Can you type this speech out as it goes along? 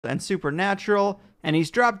and supernatural, and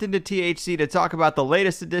he's dropped into THC to talk about the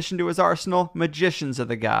latest addition to his arsenal, Magicians of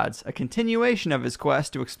the Gods, a continuation of his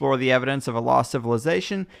quest to explore the evidence of a lost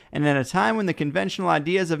civilization, and in a time when the conventional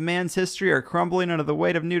ideas of man's history are crumbling under the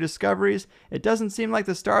weight of new discoveries, it doesn't seem like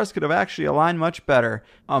the stars could have actually aligned much better.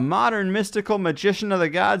 A modern mystical magician of the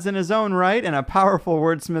gods in his own right, and a powerful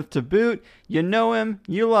wordsmith to boot. You know him,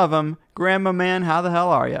 you love him. Grandma man, how the hell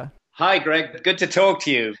are you? Hi, Greg. Good to talk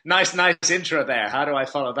to you. Nice intro there. How do I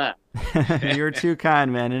follow that? You're too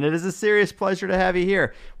kind, man, and it is a serious pleasure to have you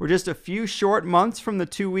here. We're just a few short months from the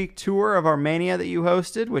 2-week tour of Armenia that you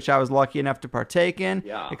hosted, which I was lucky enough to partake in,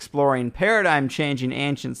 exploring paradigm-changing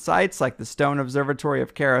ancient sites like the Stone Observatory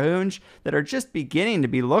of Karahunj that are just beginning to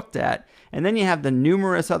be looked at. And then you have the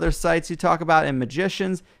numerous other sites you talk about in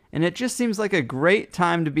Magicians, and it just seems like a great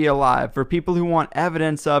time to be alive for people who want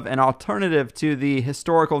evidence of an alternative to the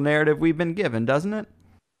historical narrative we've been given, doesn't it?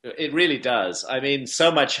 It really does. I mean,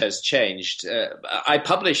 so much has changed. I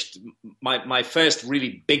published my first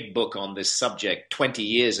really big book on this subject 20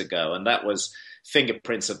 years ago, and that was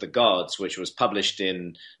Fingerprints of the Gods, which was published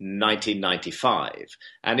in 1995.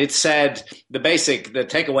 And it said the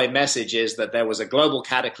takeaway message is that there was a global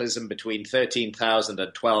cataclysm between 13,000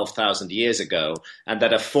 and 12,000 years ago, and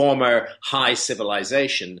that a former high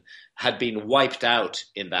civilization had been wiped out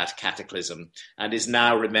in that cataclysm and is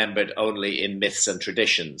now remembered only in myths and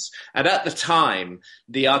traditions. And at the time,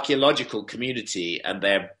 the archaeological community and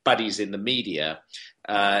their buddies in the media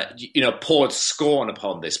poured scorn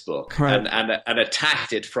upon this book, right, and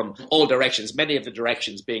attacked it from all directions, many of the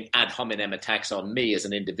directions being ad hominem attacks on me as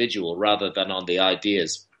an individual rather than on the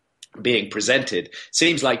ideas being presented.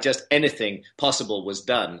 Seems like just anything possible was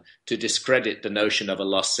done to discredit the notion of a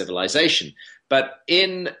lost civilization. But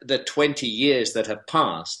in the 20 years that have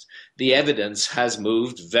passed, the evidence has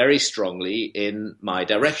moved very strongly in my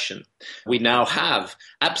direction. We now have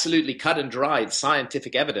absolutely cut and dried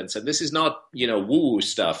scientific evidence. And this is not, woo-woo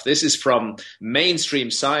stuff. This is from mainstream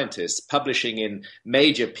scientists publishing in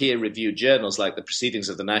major peer-reviewed journals like the Proceedings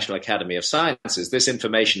of the National Academy of Sciences. This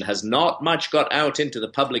information has not much got out into the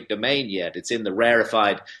public domain yet. It's in the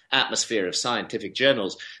rarefied atmosphere of scientific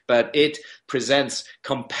journals, but it presents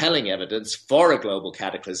compelling evidence for a global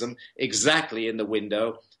cataclysm exactly in the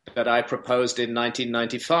window that I proposed in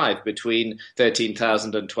 1995 between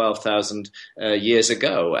 13,000 and 12,000 years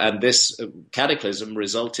ago. And this cataclysm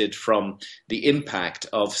resulted from the impact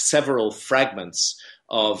of several fragments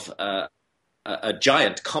of a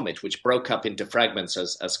giant comet, which broke up into fragments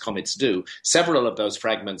as comets do. Several of those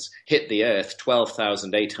fragments hit the Earth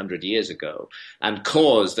 12,800 years ago and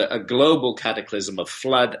caused a global cataclysm of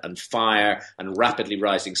flood and fire and rapidly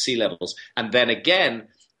rising sea levels. And then again,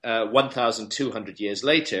 1,200 years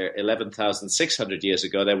later, 11,600 years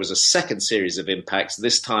ago, there was a second series of impacts,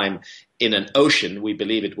 this time in an ocean. We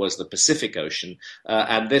believe it was the Pacific Ocean.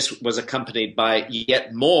 And this was accompanied by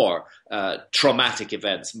yet more traumatic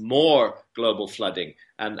events, more global flooding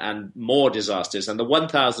and more disasters. And the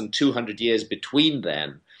 1,200 years between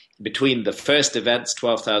the first events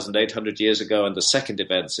 12,800 years ago and the second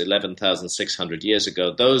events 11,600 years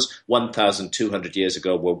ago, those 1,200 years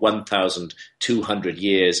ago were 1,200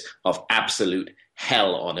 years of absolute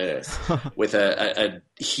hell on Earth with a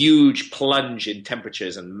huge plunge in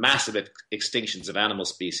temperatures and massive extinctions of animal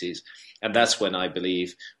species. And that's when I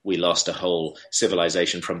believe we lost a whole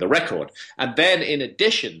civilization from the record. And then in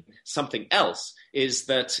addition, something else is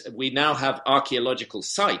that we now have archaeological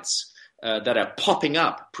sites that are popping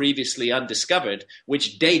up, previously undiscovered,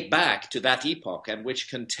 which date back to that epoch and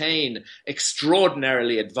which contain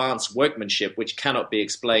extraordinarily advanced workmanship which cannot be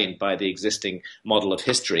explained by the existing model of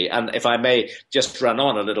history. And if I may just run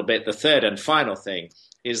on a little bit, the third and final thing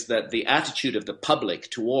is that the attitude of the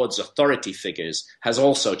public towards authority figures has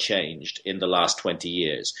also changed in the last 20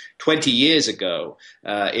 years. 20 years ago,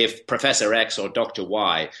 if Professor X or Dr.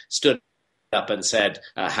 Y stood up and said,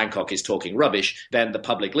 Hancock is talking rubbish, then the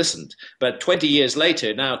public listened. But 20 years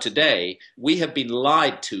later, now today, we have been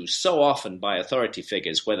lied to so often by authority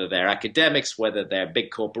figures, whether they're academics, whether they're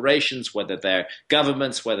big corporations, whether they're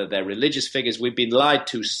governments, whether they're religious figures. We've been lied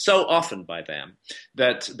to so often by them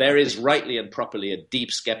that there is rightly and properly a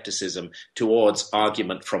deep skepticism towards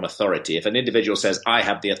argument from authority. If an individual says, I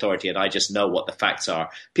have the authority and I just know what the facts are,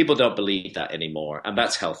 people don't believe that anymore, and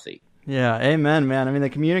that's healthy. Yeah, amen, man. I mean, the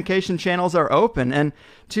communication channels are open. And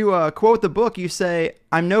to quote the book, you say,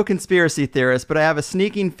 I'm no conspiracy theorist, but I have a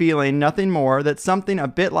sneaking feeling, nothing more, that something a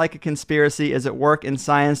bit like a conspiracy is at work in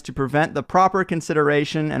science to prevent the proper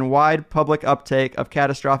consideration and wide public uptake of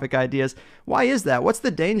catastrophic ideas. Why is that? What's the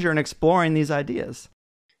danger in exploring these ideas?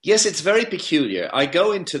 Yes, it's very peculiar. I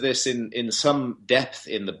go into this in some depth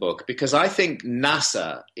in the book because I think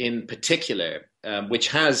NASA in particular, which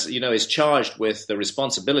has, is charged with the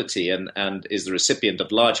responsibility and is the recipient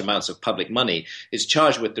of large amounts of public money, is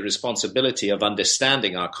charged with the responsibility of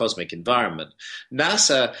understanding our cosmic environment.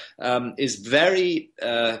 NASA is very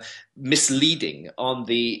misleading on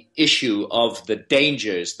the issue of the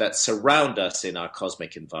dangers that surround us in our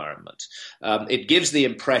cosmic environment. It gives the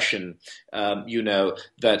impression,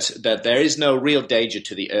 that there is no real danger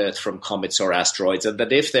to the Earth from comets or asteroids, and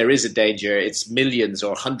that if there is a danger, it's millions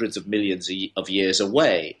or hundreds of millions of years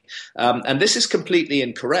away. And this is completely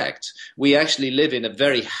incorrect. We actually live in a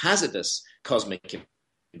very hazardous cosmic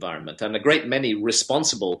environment, and a great many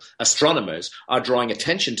responsible astronomers are drawing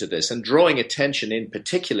attention to this, and drawing attention in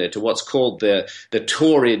particular to what's called the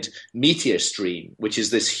Taurid meteor stream, which is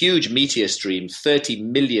this huge meteor stream 30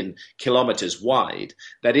 million kilometers wide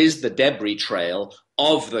that is the debris trail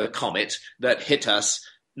of the comet that hit us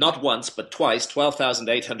not once but twice,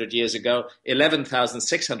 12,800 years ago,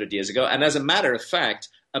 11,600 years ago. And as a matter of fact,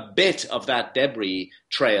 a bit of that debris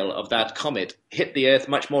trail of that comet hit the Earth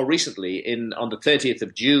much more recently on the 30th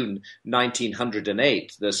of June,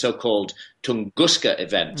 1908, the so-called Tunguska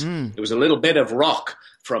event. There was a little bit of rock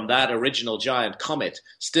from that original giant comet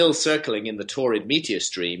still circling in the Taurid meteor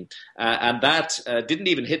stream, and that didn't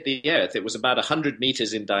even hit the Earth. It was about 100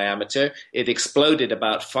 meters in diameter. It exploded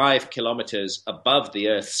about 5 kilometers above the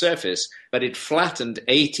Earth's surface, but it flattened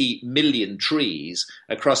 80 million trees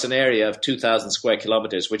across an area of 2,000 square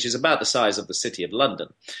kilometers, which is about the size of the city of London.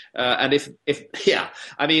 And if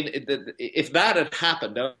that had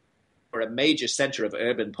happened or a major center of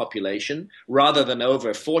urban population, rather than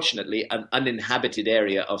over, fortunately, an uninhabited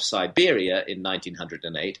area of Siberia in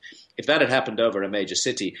 1908, if that had happened over a major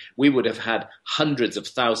city, we would have had hundreds of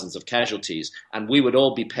thousands of casualties, and we would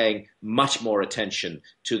all be paying much more attention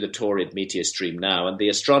to the Taurid meteor stream now. And the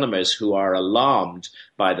astronomers who are alarmed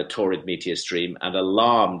by the Taurid meteor stream and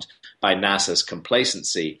alarmed by NASA's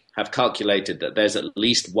complacency have calculated that there's at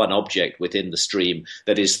least one object within the stream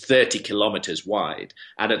that is 30 kilometers wide,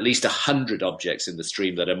 and at least 100 objects in the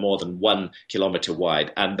stream that are more than 1 kilometer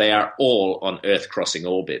wide, and they are all on Earth-crossing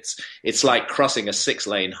orbits. It's like crossing a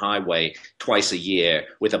 6-lane highway twice a year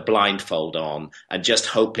with a blindfold on and just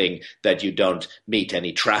hoping that you don't meet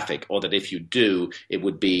any traffic, or that if you do, it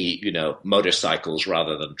would be, motorcycles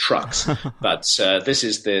rather than trucks. But this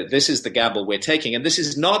is the gamble we're taking, and this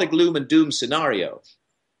is not a gloom and doom scenario.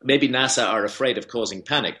 Maybe NASA are afraid of causing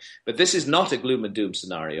panic, but this is not a gloom and doom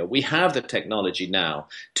scenario. We have the technology now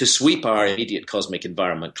to sweep our immediate cosmic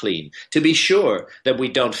environment clean, to be sure that we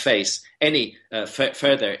don't face any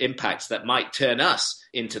further impacts that might turn us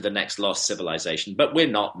into the next lost civilization. But we're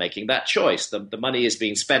not making that choice. The money is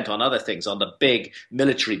being spent on other things, on the big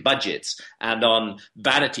military budgets and on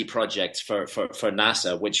vanity projects for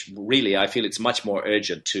NASA, which really I feel it's much more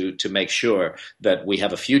urgent to make sure that we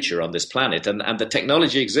have a future on this planet. And the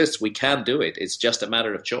technology exists. We can do it. It's just a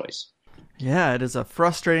matter of choice. Yeah, it is a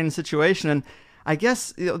frustrating situation. And I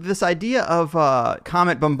guess this idea of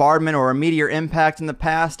comet bombardment or a meteor impact in the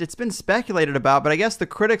past, it's been speculated about, but I guess the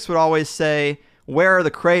critics would always say, where are the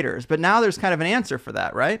craters? But now there's kind of an answer for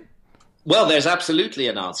that, right? Well, there's absolutely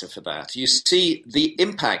an answer for that. You see, the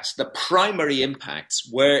impacts, the primary impacts,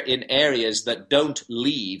 were in areas that don't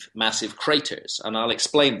leave massive craters, and I'll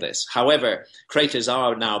explain this. However, craters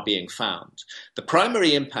are now being found. The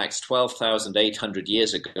primary impacts 12,800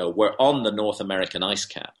 years ago were on the North American ice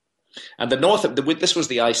cap. And this was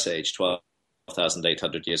the Ice Age,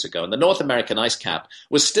 12,800 years ago, and the North American ice cap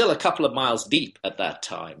was still a couple of miles deep at that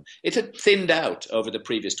time. It had thinned out over the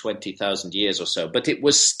previous 20,000 years or so, but it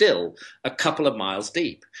was still a couple of miles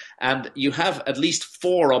deep. And you have at least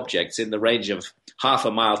 4 objects in the range of half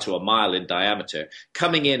a mile to a mile in diameter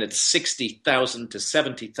coming in at 60,000 to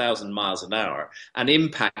 70,000 miles an hour and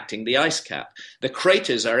impacting the ice cap. The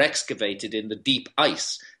craters are excavated in the deep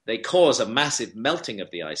ice. They cause a massive melting of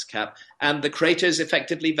the ice cap, and the craters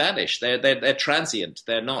effectively vanish. They're transient.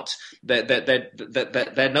 They're not.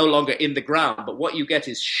 They're no longer in the ground. But what you get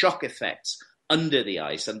is shock effects under the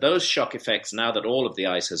ice, and those shock effects, now that all of the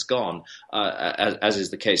ice has gone, as is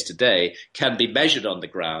the case today, can be measured on the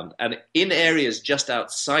ground. And in areas just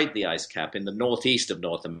outside the ice cap, in the northeast of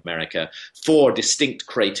North America, 4 distinct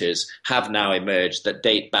craters have now emerged that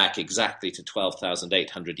date back exactly to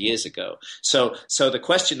 12,800 years ago. So the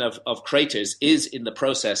question of craters is in the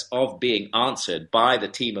process of being answered by the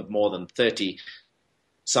team of more than 30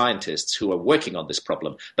 scientists who are working on this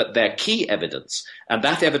problem. But their key evidence, and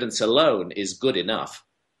that evidence alone is good enough,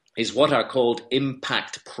 is what are called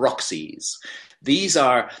impact proxies. These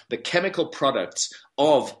are the chemical products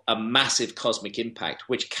of a massive cosmic impact,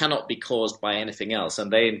 which cannot be caused by anything else.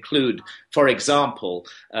 And they include, for example,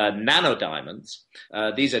 nanodiamonds.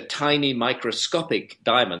 These are tiny microscopic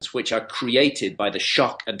diamonds which are created by the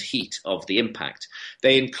shock and heat of the impact.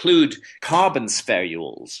 They include carbon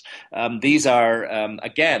spherules. These are,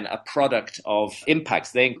 again, a product of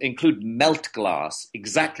impacts. They include melt glass,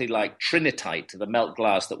 exactly like trinitite, the melt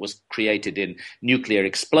glass that was created in nuclear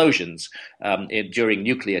explosions during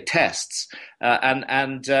nuclear tests.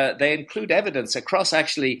 And they include evidence across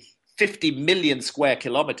actually 50 million square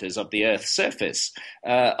kilometers of the Earth's surface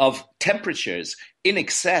of temperatures in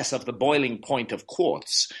excess of the boiling point of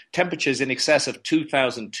quartz, temperatures in excess of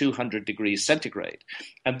 2,200 degrees centigrade.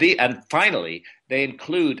 And finally, they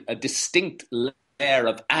include a distinct layer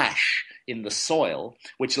of ash in the soil,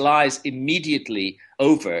 which lies immediately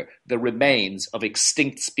over the remains of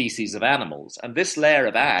extinct species of animals. And this layer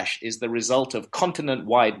of ash is the result of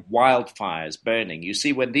continent-wide wildfires burning. You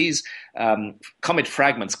see, when these comet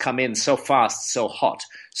fragments come in so fast, so hot,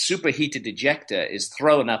 superheated ejecta is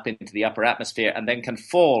thrown up into the upper atmosphere and then can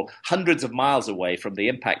fall hundreds of miles away from the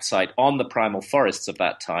impact site on the primal forests of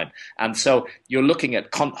that time. And so you're looking at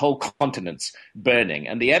whole continents burning.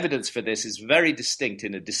 And the evidence for this is very distinct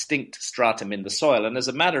in a distinct stratum in the soil. And as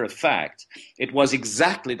a matter of fact, it was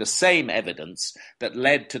exactly the same evidence that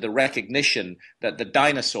led to the recognition that the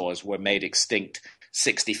dinosaurs were made extinct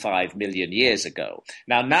 65 million years ago.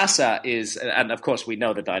 Now, NASA is, and of course we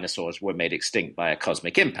know the dinosaurs were made extinct by a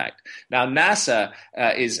cosmic impact. Now, NASA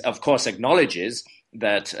of course acknowledges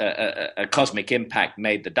that a cosmic impact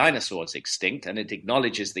made the dinosaurs extinct, and it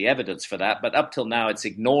acknowledges the evidence for that, but up till now it's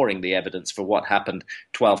ignoring the evidence for what happened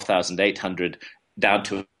 12,800 down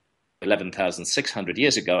to 11,600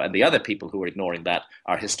 years ago. And the other people who are ignoring that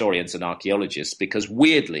are historians and archaeologists, because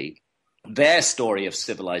weirdly, their story of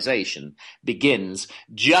civilization begins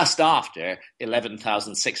just after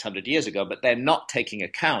 11,600 years ago, but they're not taking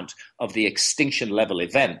account of the extinction level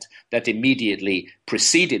event that immediately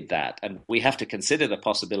preceded that. And we have to consider the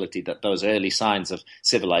possibility that those early signs of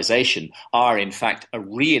civilization are in fact a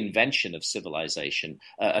reinvention of civilization,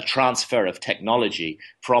 a transfer of technology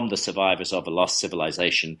from the survivors of a lost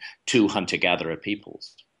civilization to hunter-gatherer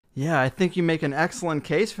peoples. Yeah, I think you make an excellent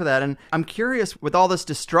case for that. And I'm curious, with all this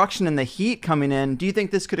destruction and the heat coming in, do you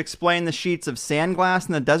think this could explain the sheets of sand glass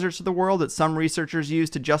in the deserts of the world that some researchers use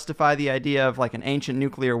to justify the idea of like an ancient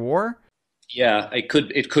nuclear war? Yeah, it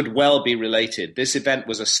could well be related. This event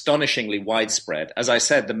was astonishingly widespread. As I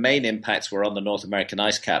said, the main impacts were on the North American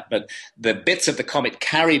ice cap, but the bits of the comet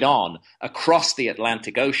carried on across the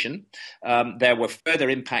Atlantic Ocean. There were further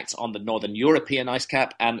impacts on the Northern European ice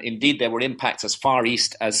cap, and indeed there were impacts as far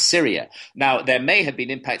east as Syria. Now, there may have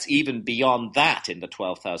been impacts even beyond that in the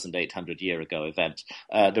 12,800 year ago event.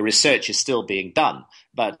 The research is still being done,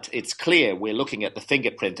 but it's clear we're looking at the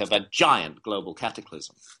fingerprint of a giant global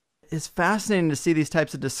cataclysm. It's fascinating to see these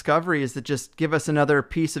types of discoveries that just give us another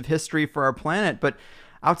piece of history for our planet. But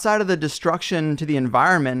outside of the destruction to the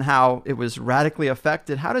environment and how it was radically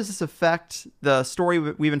affected, how does this affect the story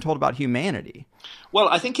we've been told about humanity? Well,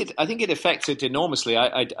 I think it affects it enormously.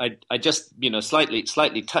 I just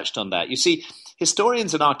slightly touched on that. You see,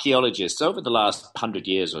 historians and archaeologists over the last 100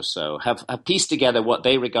 years or so have pieced together what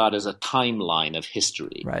they regard as a timeline of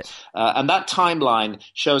history. Right. And that timeline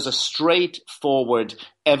shows a straightforward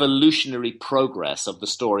evolutionary progress of the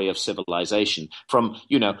story of civilization from,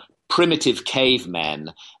 primitive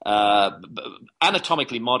cavemen.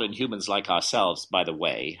 Anatomically modern humans like ourselves, by the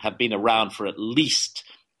way, have been around for at least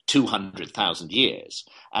 200,000 years.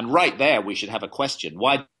 And right there, we should have a question.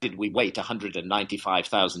 Why did we wait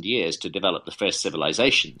 195,000 years to develop the first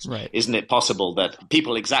civilizations? Right. Isn't it possible that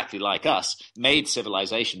people exactly like us made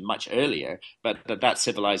civilization much earlier, but that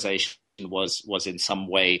civilization was in some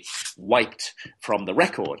way wiped from the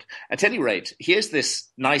record? At any rate, here's this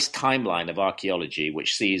nice timeline of archaeology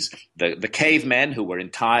which sees the cavemen, who were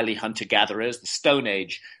entirely hunter-gatherers, the Stone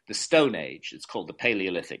Age, it's called the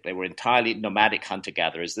Paleolithic. They were entirely nomadic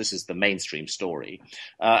hunter-gatherers. This is the mainstream story.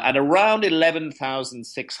 And around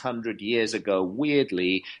 11,600 years ago,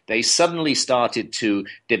 weirdly, they suddenly started to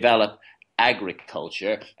develop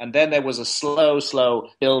agriculture, and then there was a slow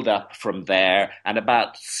build-up from there, and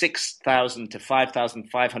about 6,000 to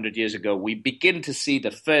 5,500 years ago, we begin to see the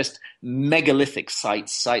first megalithic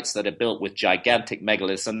sites that are built with gigantic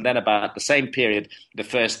megaliths, and then about the same period, the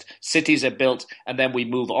first cities are built, and then we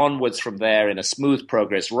move onwards from there in a smooth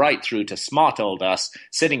progress right through to smart old us,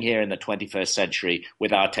 sitting here in the 21st century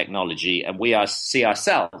with our technology, and we see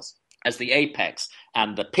ourselves as the apex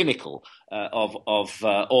and the pinnacle of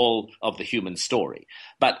all of the human story.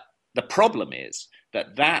 But the problem is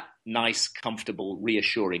that nice, comfortable,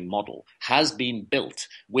 reassuring model has been built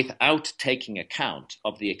without taking account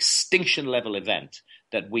of the extinction level event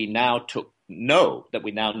that we now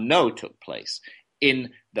know took place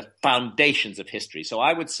in the foundations of history. So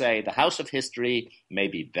I would say the house of history may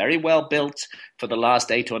be very well built for the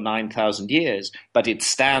last 8,000 or 9,000 years, but it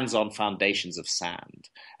stands on foundations of sand.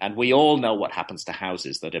 And we all know what happens to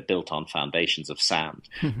houses that are built on foundations of sand.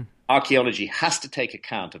 Archaeology has to take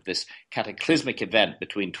account of this cataclysmic event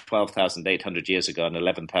between 12,800 years ago and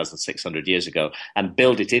 11,600 years ago and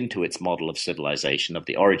build it into its model of civilization, of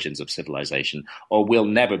the origins of civilization, or we'll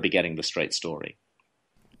never be getting the straight story.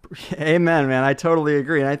 Amen, man. I totally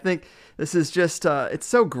agree. And I think this is just, it's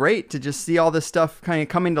so great to just see all this stuff kind of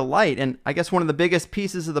coming to light. And I guess one of the biggest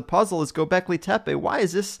pieces of the puzzle is Göbekli Tepe. Why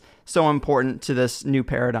is this so important to this new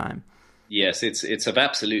paradigm? Yes, it's of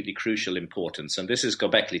absolutely crucial importance. And this is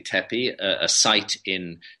Göbekli Tepe, a site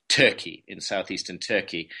in Turkey, in southeastern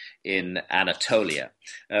Turkey, in Anatolia,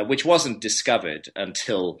 which wasn't discovered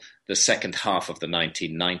until the second half of the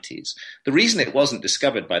 1990s. The reason it wasn't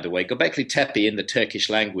discovered, by the way, Göbekli Tepe in the Turkish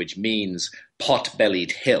language means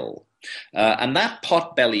pot-bellied hill. And that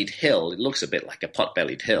pot-bellied hill, it looks a bit like a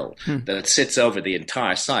pot-bellied hill that sits over the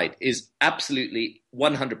entire site, is absolutely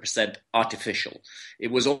 100% artificial. It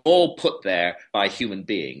was all put there by human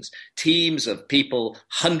beings. Teams of people,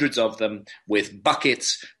 hundreds of them, with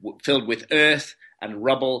buckets filled with earth and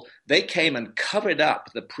rubble. They came and covered up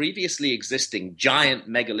the previously existing giant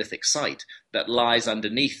megalithic site that lies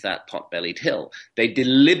underneath that pot-bellied hill. They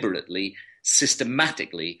deliberately,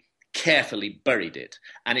 systematically, carefully buried it,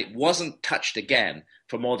 and it wasn't touched again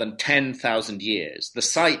for more than 10,000 years. The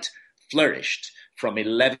site flourished from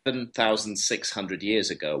 11,600 years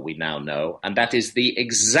ago, we now know, and that is the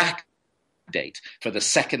exact date for the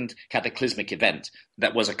second cataclysmic event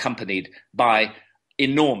that was accompanied by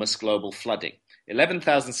enormous global flooding.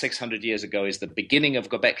 11,600 years ago is the beginning of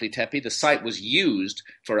Göbekli Tepe. The site was used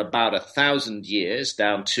for about 1,000 years,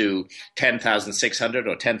 down to 10,600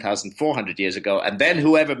 or 10,400 years ago. And then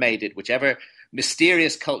whoever made it, whichever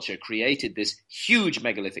mysterious culture created this huge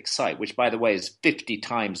megalithic site, which, by the way, is 50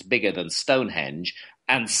 times bigger than Stonehenge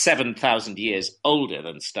and 7,000 years older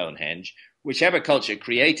than Stonehenge, whichever culture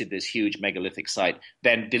created this huge megalithic site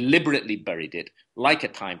then deliberately buried it like a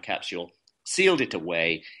time capsule, sealed it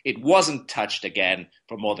away. It wasn't touched again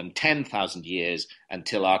for more than 10,000 years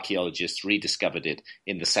until archaeologists rediscovered it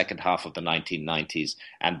in the second half of the 1990s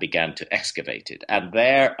and began to excavate it. And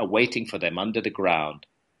there, awaiting for them under the ground,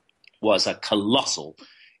 was a colossal,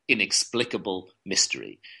 inexplicable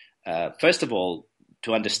mystery. First of all,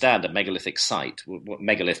 to understand a megalithic site, what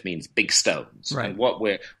megalith means big stones. Right. And what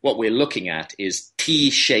we're looking at is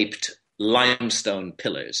T-shaped limestone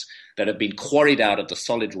pillars that have been quarried out of the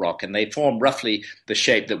solid rock, and they form roughly the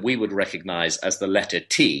shape that we would recognize as the letter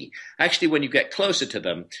T. Actually, when you get closer to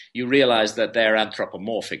them, you realize that they're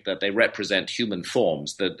anthropomorphic, that they represent human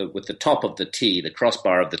forms, with the top of the T, the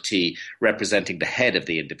crossbar of the T, representing the head of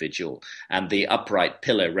the individual, and the upright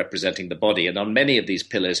pillar representing the body. And on many of these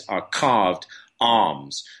pillars are carved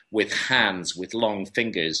arms with hands with long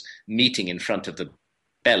fingers meeting in front of the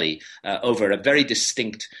belly over a very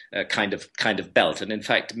distinct kind of belt. And in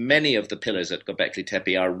fact, many of the pillars at Göbekli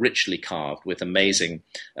Tepe are richly carved with amazing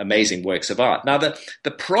works of art. Now,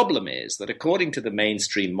 the problem is that according to the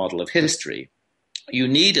mainstream model of history, you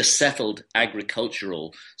need a settled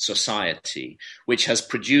agricultural society which has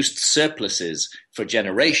produced surpluses for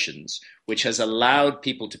generations, which has allowed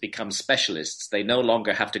people to become specialists. They no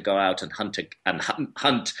longer have to go out and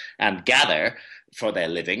hunt and gather for their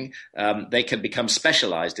living. They can become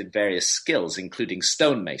specialized in various skills, including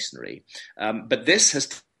stonemasonry. But this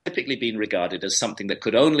has typically been regarded as something that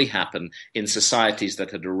could only happen in societies that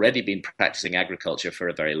had already been practicing agriculture for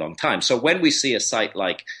a very long time. So when we see a site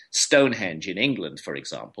like Stonehenge in England, for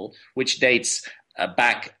example, which dates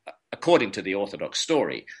back, according to the Orthodox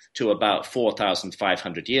story, to about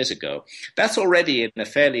 4,500 years ago, that's already in a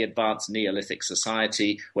fairly advanced Neolithic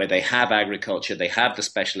society where they have agriculture, they have the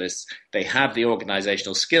specialists, they have the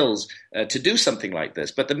organizational skills to do something like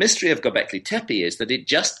this. But the mystery of Göbekli Tepe is that it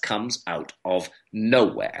just comes out of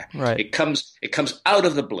nowhere. Right. It comes out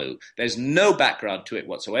of the blue. There's no background to it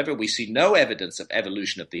whatsoever. We see no evidence of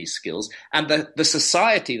evolution of these skills. And the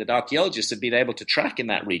society that archaeologists have been able to track in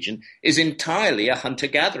that region is entirely a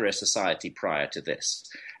hunter-gatherer society prior to this.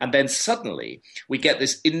 And then suddenly we get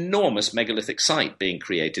this enormous megalithic site being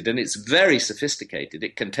created, and it's very sophisticated.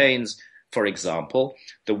 It contains, for example,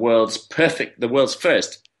 the world's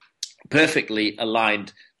first perfectly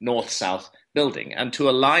aligned north-south building. And to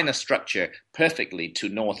align a structure perfectly to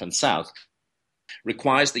north and south,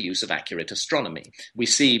 requires the use of accurate astronomy. We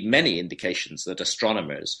see many indications that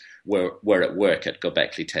astronomers were at work at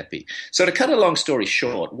Göbekli Tepe. So to cut a long story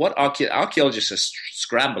short, what archaeologists are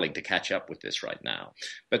scrambling to catch up with this right now.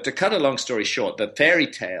 But to cut a long story short, the fairy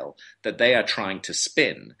tale that they are trying to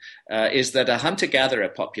spin is that a hunter-gatherer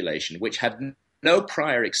population which had no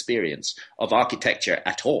prior experience of architecture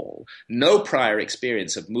at all, no prior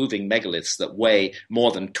experience of moving megaliths that weigh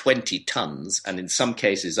more than 20 tons, and in some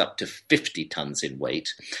cases up to 50 tons in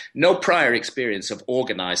weight, no prior experience of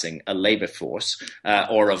organizing a labor force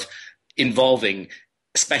or of involving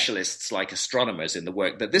specialists like astronomers in the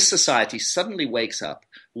work, that this society suddenly wakes up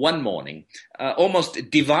one morning almost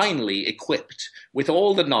divinely equipped with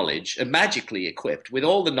all the knowledge, magically equipped with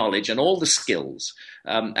all the knowledge and all the skills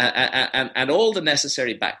and all the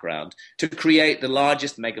necessary background to create the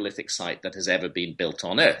largest megalithic site that has ever been built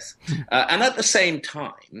on Earth. And at the same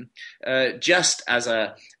time, just as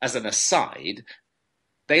an aside,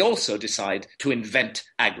 they also decide to invent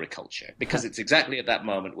agriculture, because it's exactly at that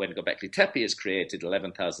moment when Göbekli Tepe is created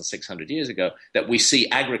 11,600 years ago that we see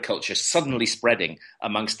agriculture suddenly spreading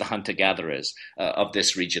amongst the hunter-gatherers of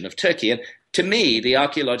this region of Turkey. And to me, the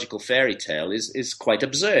archaeological fairy tale is quite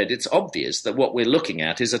absurd. It's obvious that what we're looking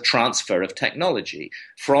at is a transfer of technology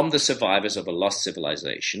from the survivors of a lost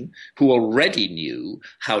civilization who already knew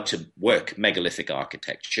how to work megalithic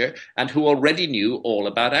architecture and who already knew all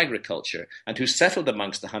about agriculture and who settled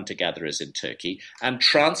amongst the hunter-gatherers in Turkey and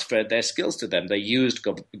transferred their skills to them. They used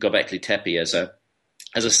Göbekli Tepe as a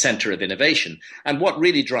center of innovation. And what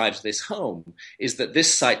really drives this home is that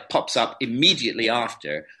this site pops up immediately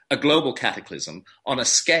after a global cataclysm on a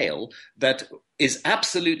scale that is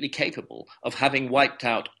absolutely capable of having wiped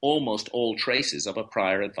out almost all traces of a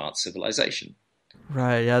prior advanced civilization.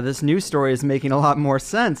 Right, yeah, this news story is making a lot more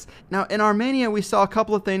sense. Now, in Armenia, we saw a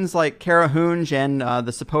couple of things like Karahunj and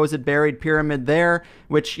the supposed buried pyramid there,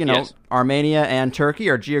 which, yes. Armenia and Turkey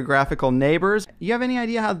are geographical neighbors. You have any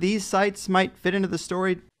idea how these sites might fit into the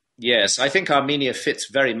story? Yes, I think Armenia fits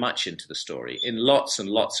very much into the story in lots and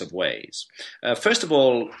lots of ways. First of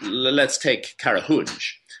all, let's take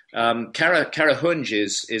Karahunj. Karahunj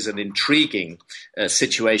is an intriguing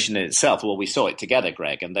situation in itself. Well, we saw it together,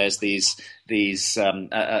 Greg, and there's these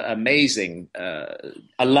amazing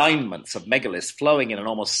alignments of megaliths flowing in an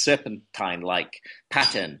almost serpentine-like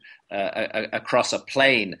pattern across a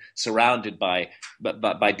plain surrounded by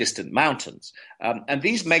distant mountains. And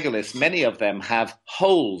these megaliths, many of them have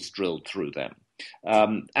holes drilled through them.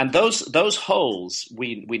 And those holes,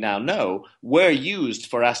 we now know, were used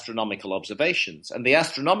for astronomical observations. And the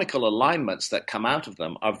astronomical alignments that come out of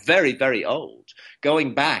them are very, very old,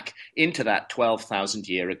 going back into that 12,000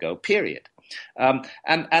 year ago period.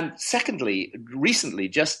 And secondly, recently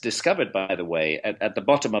just discovered, by the way, at the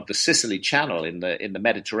bottom of the Sicily Channel in the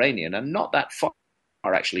Mediterranean, and not that far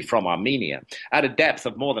actually from Armenia, at a depth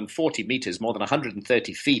of more than 40 meters, more than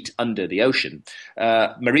 130 feet under the ocean,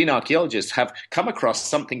 marine archaeologists have come across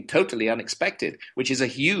something totally unexpected, which is a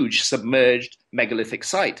huge submerged megalithic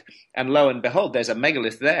site. And lo and behold, there's a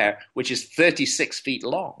megalith there which is 36 feet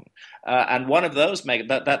long. And one of those,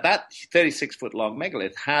 that 36-foot long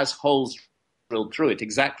megalith has holes drilled through it,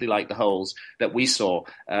 exactly like the holes that we saw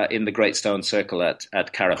in the Great Stone Circle at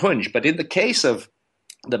Karahunj. But in the case of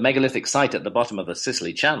the megalithic site at the bottom of the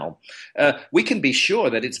Sicily Channel, we can be sure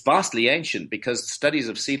that it's vastly ancient because studies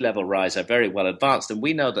of sea level rise are very well advanced. And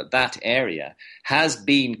we know that that area has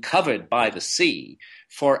been covered by the sea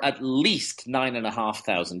for at least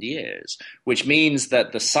 9,500 years, which means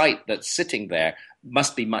that the site that's sitting there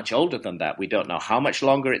must be much older than that. We don't know how much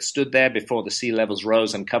longer it stood there before the sea levels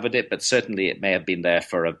rose and covered it, but certainly it may have been there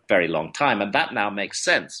for a very long time. And that now makes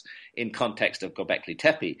sense in context of Göbekli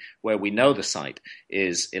Tepe, where we know the site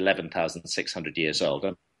is 11,600 years old.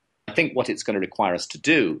 And I think what it's going to require us to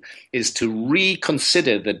do is to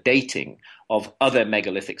reconsider the dating of other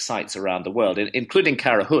megalithic sites around the world, including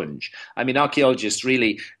Karahunj. I mean, archaeologists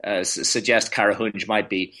really suggest Karahunj might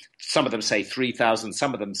be, some of them say 3,000,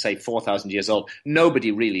 some of them say 4,000 years old.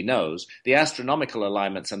 Nobody really knows. The astronomical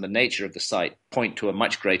alignments and the nature of the site point to a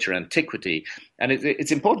much greater antiquity. And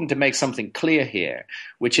it's important to make something clear here,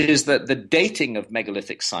 which is that the dating of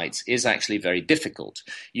megalithic sites is actually very difficult.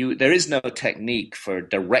 There is no technique for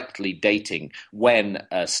directly dating when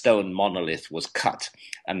a stone monolith was cut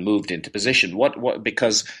and moved into position.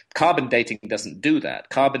 Because carbon dating doesn't do that.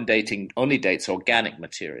 Carbon dating only dates organic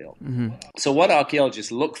material. Mm-hmm. So what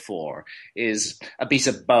archaeologists look for for is a piece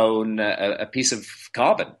of bone, a piece of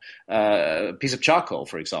carbon, a piece of charcoal,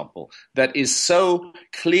 for example, that is so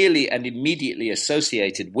clearly and immediately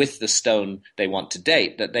associated with the stone they want to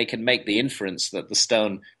date that they can make the inference that the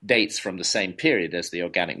stone dates from the same period as the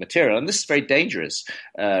organic material. And this is very dangerous,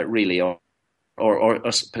 really, or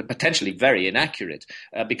potentially very inaccurate,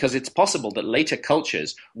 because it's possible that later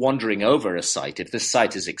cultures wandering over a site, if this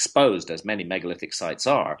site is exposed, as many megalithic sites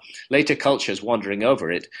are, later cultures wandering over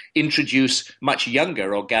it introduce much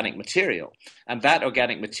younger organic material. And that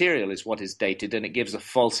organic material is what is dated, and it gives a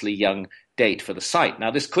falsely young date for the site. Now,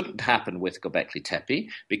 this couldn't happen with Göbekli Tepe,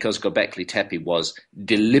 because Göbekli Tepe was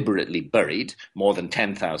deliberately buried more than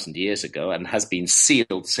 10,000 years ago and has been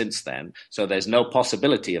sealed since then. So there's no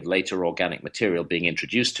possibility of later organic material being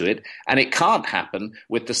introduced to it. And it can't happen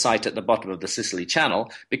with the site at the bottom of the Sicily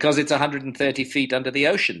Channel, because it's 130 feet under the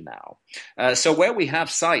ocean now. So where we have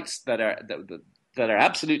sites that are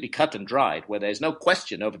absolutely cut and dried, where there's no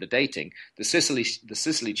question over the dating, the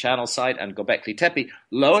Sicily Channel site and Göbekli Tepe,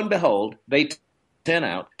 lo and behold, they turn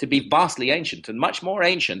out to be vastly ancient, and much more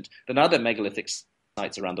ancient than other megalithic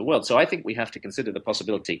sites around the world. So I think we have to consider the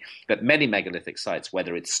possibility that many megalithic sites,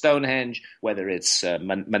 whether it's Stonehenge, whether it's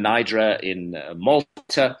Menidra in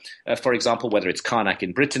Malta, for example, whether it's Karnak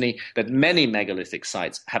in Brittany, that many megalithic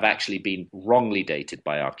sites have actually been wrongly dated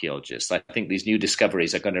by archaeologists. I think these new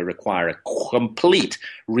discoveries are going to require a complete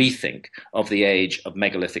rethink of the age of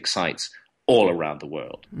megalithic sites all around the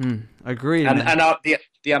world. Agreed. And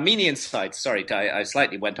the Armenian sites, sorry, I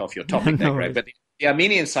slightly went off your topic there, Greg, but the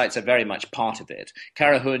Armenian sites are very much part of it.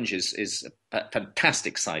 Karahunj is a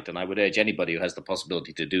fantastic site, and I would urge anybody who has the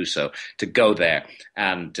possibility to do so to go there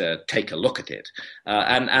and take a look at it.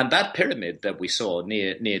 And that pyramid that we saw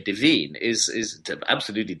near Divine is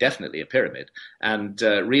absolutely definitely a pyramid, and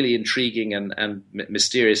really intriguing and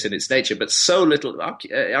mysterious in its nature. But so little.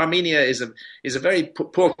 Armenia is a very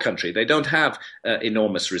poor country. They don't have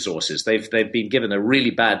enormous resources. They've been given a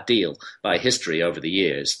really bad deal by history over the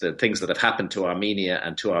years. The things that have happened to Armenia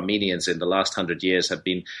and to Armenians in the last 100 years have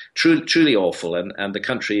been truly awful, and the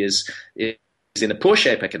country is in a poor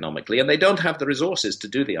shape economically, and they don't have the resources to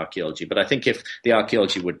do the archaeology. But I think if the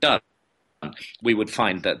archaeology were done, we would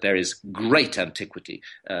find that there is great antiquity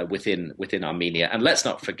within Armenia. And let's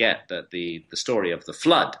not forget that the story of the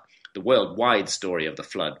flood, the worldwide story of the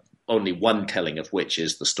flood, only one telling of which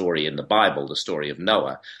is the story in the Bible, the story of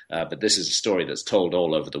Noah. But this is a story that's told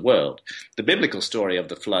all over the world. The biblical story of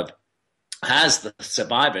the flood has the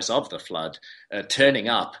survivors of the flood turning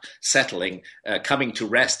up, settling, coming to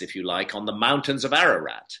rest, if you like, on the mountains of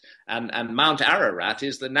Ararat. And Mount Ararat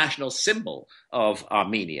is the national symbol of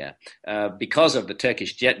Armenia. Because of the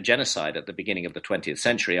Turkish genocide at the beginning of the 20th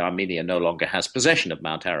century, Armenia no longer has possession of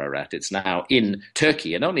Mount Ararat. It's now in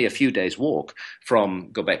Turkey and only a few days' walk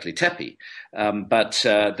from Göbekli Tepe. But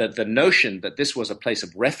the notion that this was a place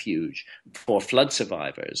of refuge for flood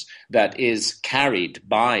survivors that is carried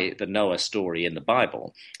by the Noah story in the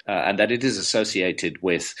Bible, and that it is associated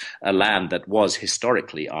with a land that was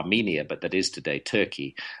historically Armenia, but that is today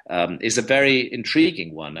Turkey, is a very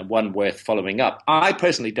intriguing one, and one worth following up. I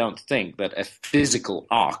personally don't think that a physical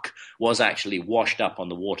ark was actually washed up on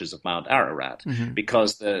the waters of Mount Ararat,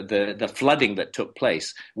 because the flooding that took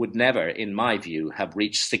place would never, in my view, have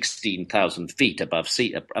reached 16,000 feet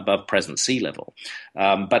above present sea level.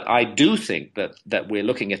 But I do think that we're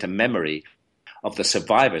looking at a memory of the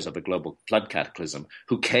survivors of a global flood cataclysm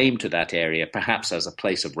who came to that area perhaps as a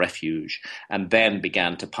place of refuge and then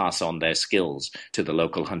began to pass on their skills to the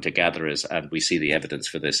local hunter-gatherers, and we see the evidence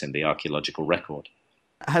for this in the archaeological record.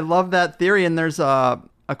 I love that theory, and there's a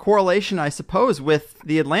correlation, I suppose, with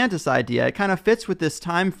the Atlantis idea. It kind of fits with this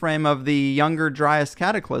time frame of the Younger Dryas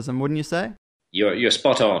cataclysm, wouldn't you say? You're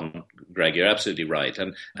spot on, Greg. You're absolutely right,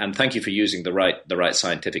 and thank you for using the right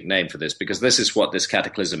scientific name for this, because this is what this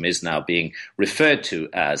cataclysm is now being referred to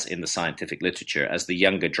as in the scientific literature, as the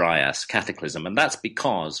Younger Dryas cataclysm, and that's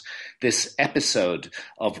because this episode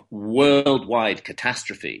of worldwide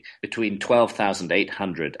catastrophe between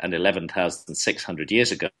 12,800 and 11,600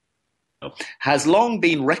 years ago has long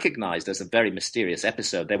been recognized as a very mysterious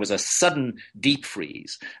episode. There was a sudden deep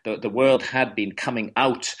freeze. The world had been coming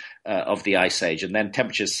out of the Ice Age, and then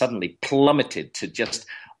temperatures suddenly plummeted to just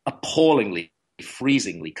appallingly,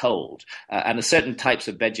 freezingly cold. And certain types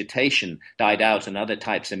of vegetation died out and other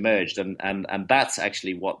types emerged. And that's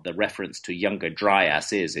actually what the reference to Younger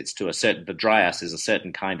Dryas is. The Dryas is a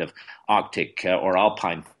certain kind of Arctic or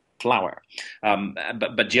alpine flower.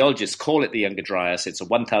 But geologists call it the Younger Dryas. It's a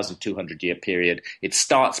 1,200-year period. It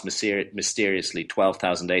starts mysteriously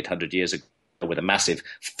 12,800 years ago with a massive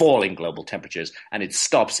fall in global temperatures, and it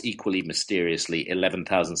stops equally mysteriously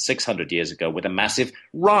 11,600 years ago with a massive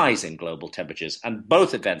rise in global temperatures. And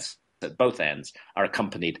both events at both ends are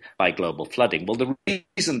accompanied by global flooding. Well, the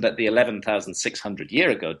reason that the 11,600 year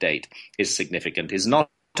ago date is significant is not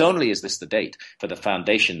only is this the date for the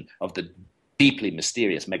foundation of the deeply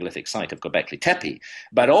mysterious megalithic site of Göbekli Tepe,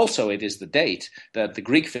 but also it is the date that the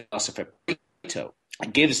Greek philosopher Plato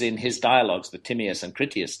gives in his dialogues, the Timaeus and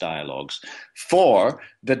Critias dialogues, for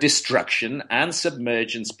the destruction and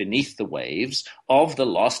submergence beneath the waves of the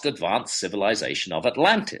lost advanced civilization of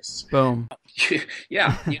Atlantis. Boom.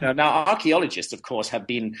 Yeah, now archaeologists, of course, have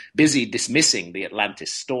been busy dismissing the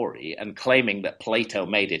Atlantis story and claiming that Plato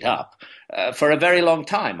made it up for a very long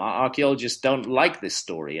time. Archaeologists don't like this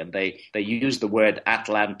story, and they use the word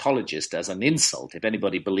Atlantologist as an insult. If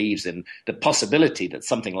anybody believes in the possibility that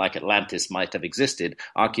something like Atlantis might have existed,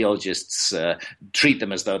 archaeologists treat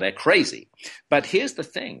them as though they're crazy. But here's the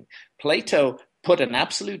thing. Plato put an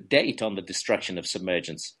absolute date on the destruction of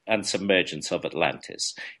submergence of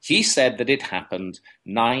Atlantis. He said that it happened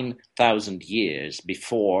 9,000 years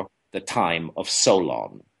before the time of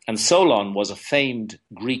Solon. And Solon was a famed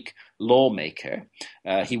Greek lawmaker.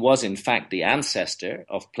 He was, in fact, the ancestor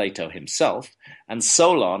of Plato himself, and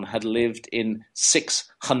Solon had lived in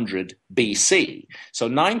 600 BC. So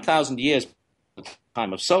 9,000 years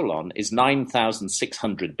time of Solon is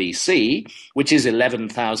 9,600 BC, which is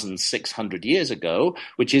 11,600 years ago,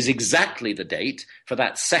 which is exactly the date for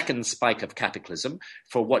that second spike of cataclysm,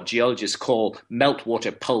 for what geologists call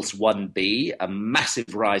meltwater pulse 1b, a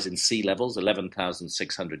massive rise in sea levels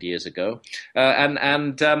 11,600 years ago.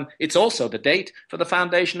 And it's also the date for the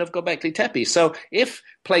foundation of Göbekli Tepe. So if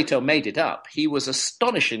Plato made it up, he was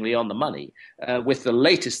astonishingly on the money with the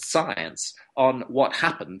latest science on what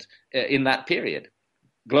happened in that period.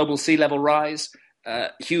 Global sea level rise,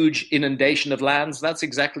 huge inundation of lands. That's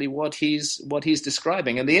exactly what he's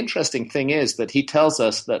describing. And the interesting thing is that he tells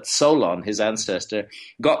us that Solon, his ancestor,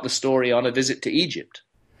 got the story on a visit to Egypt.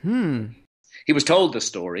 He was told the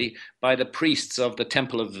story by the priests of the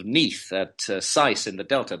Temple of Neith at Sais in the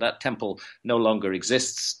Delta. That temple no longer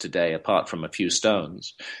exists today, apart from a few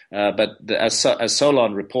stones. But as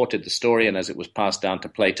Solon reported the story and as it was passed down to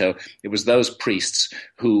Plato, it was those priests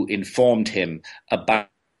who informed him about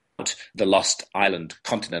the lost island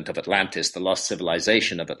continent of Atlantis, the lost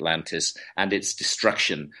civilization of Atlantis, and its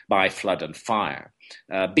destruction by flood and fire,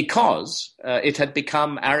 because it had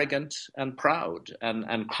become arrogant and proud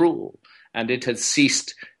and cruel, and it had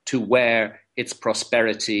ceased to wear its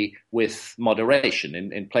prosperity with moderation.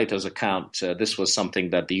 In Plato's account, this was something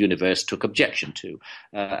that the universe took objection to.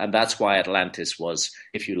 And that's why Atlantis was,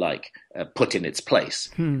 if you like, put in its place.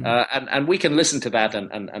 And we can listen to that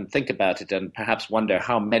and think about it and perhaps wonder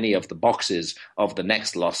how many of the boxes of the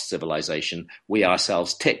next lost civilization we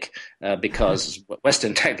ourselves tick, because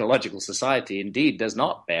Western technological society indeed does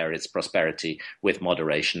not bear its prosperity with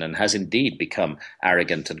moderation and has indeed become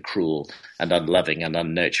arrogant and cruel and unloving and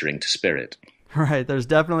unnurturing to spirit. Right. There's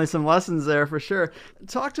definitely some lessons there for sure.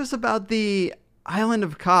 Talk to us about the island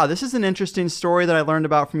of Ka. This is an interesting story that I learned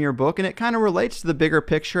about from your book, and it kind of relates to the bigger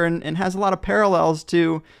picture and has a lot of parallels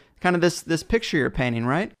to kind of this picture you're painting,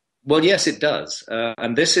 right? Well, yes, it does.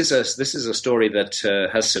 And this is a story that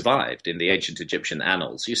has survived in the ancient Egyptian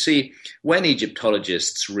annals. You see, when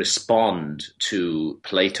Egyptologists respond to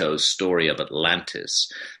Plato's story of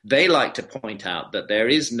Atlantis, they like to point out that there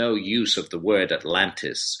is no use of the word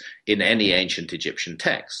Atlantis in any ancient Egyptian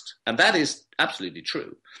text. And that is absolutely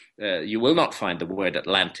true. You will not find the word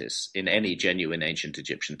Atlantis in any genuine ancient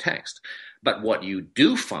Egyptian text. But what you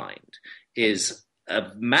do find is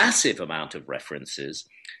a massive amount of references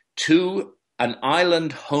to an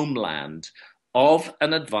island homeland of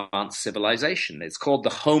an advanced civilization. It's called the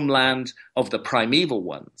homeland of the primeval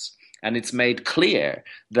ones. And it's made clear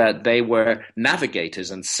that they were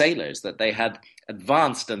navigators and sailors, that they had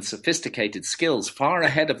advanced and sophisticated skills far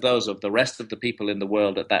ahead of those of the rest of the people in the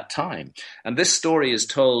world at that time. And this story is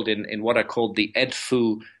told in what are called the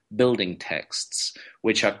Edfu building texts,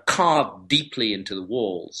 which are carved deeply into the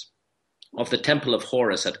walls of the Temple of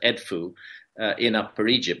Horus at Edfu, in Upper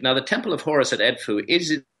Egypt. Now, the Temple of Horus at Edfu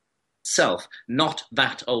is itself not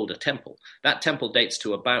that old a temple. That temple dates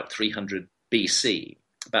to about 300 BC,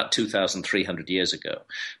 about 2,300 years ago.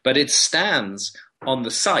 But it stands on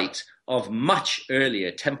the site of much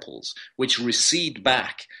earlier temples, which recede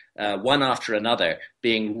back one after another,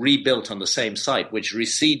 being rebuilt on the same site, which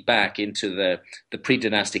recede back into the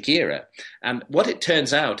pre-dynastic era. And what it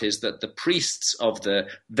turns out is that the priests of the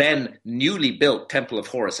then newly built Temple of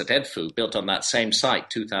Horus at Edfu, built on that same site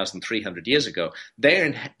 2,300 years ago,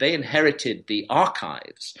 they inherited the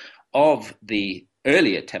archives of the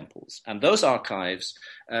earlier temples. And those archives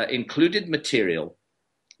included material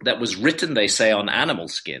that was written, they say, on animal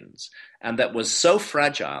skins, and that was so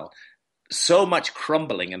fragile, so much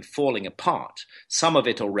crumbling and falling apart, some of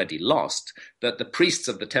it already lost, that the priests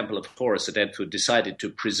of the Temple of Horus at Edfu decided to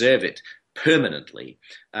preserve it permanently.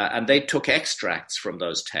 And they took extracts from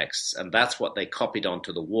those texts, and that's what they copied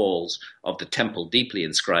onto the walls of the temple, deeply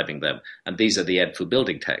inscribing them. And these are the Edfu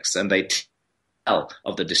building texts. And they tell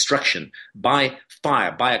of the destruction by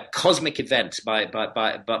fire, by a cosmic event, by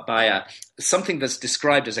something that's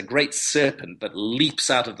described as a great serpent that leaps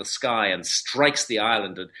out of the sky and strikes the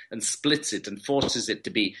island and splits it and forces it to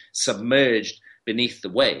be submerged beneath the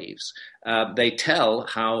waves. They tell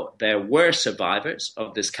how there were survivors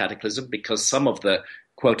of this cataclysm because some of the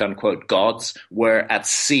quote-unquote gods were at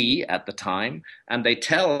sea at the time, and they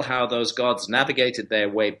tell how those gods navigated their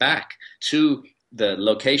way back to the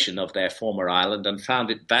location of their former island and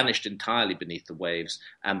found it vanished entirely beneath the waves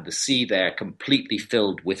and the sea there completely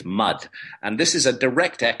filled with mud. And this is a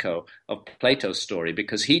direct echo of Plato's story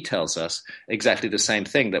because he tells us exactly the same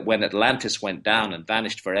thing, that when Atlantis went down and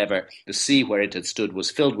vanished forever, the sea where it had stood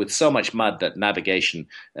was filled with so much mud that navigation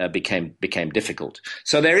became difficult.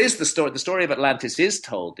 So there is the story. The story of Atlantis is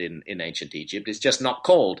told in ancient Egypt. It's just not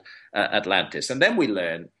called Atlantis. And then we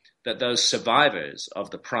learn that those survivors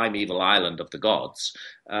of the primeval island of the gods,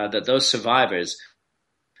 that those survivors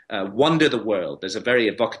wander the world. There's a very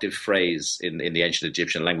evocative phrase in the ancient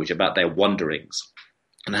Egyptian language about their wanderings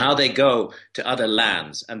and how they go to other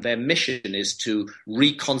lands. And their mission is to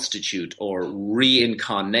reconstitute or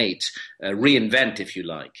reincarnate, reinvent, if you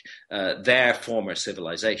like, their former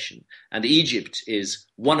civilization. And Egypt is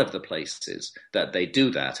one of the places that they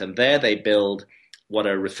do that. And there they build what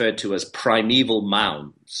are referred to as primeval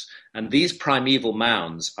mounds. And these primeval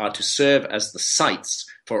mounds are to serve as the sites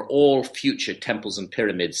for all future temples and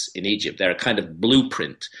pyramids in Egypt. They're a kind of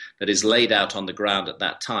blueprint that is laid out on the ground at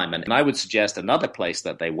that time. And I would suggest another place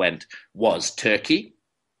that they went was Turkey,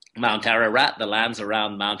 Mount Ararat, the lands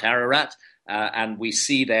around Mount Ararat, and we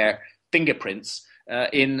see their fingerprints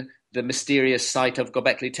in the mysterious site of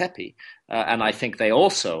Göbekli Tepe. And I think they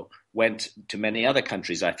also went to many other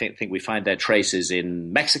countries. I think we find their traces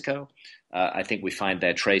in Mexico. I think we find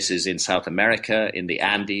their traces in South America, in the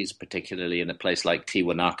Andes, particularly in a place like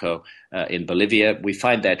Tiwanaku in Bolivia. We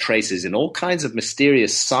find their traces in all kinds of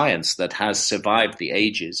mysterious science that has survived the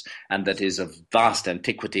ages and that is of vast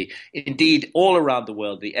antiquity. Indeed, all around the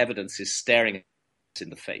world, the evidence is staring in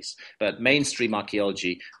the face. But mainstream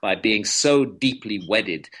archaeology, by being so deeply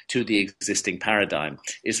wedded to the existing paradigm,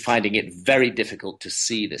 is finding it very difficult to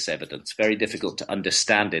see this evidence, very difficult to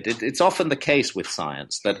understand it. It's often the case with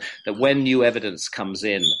science that when new evidence comes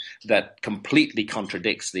in that completely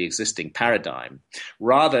contradicts the existing paradigm,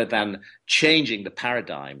 rather than changing the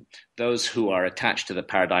paradigm, those who are attached to the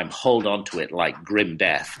paradigm hold on to it like grim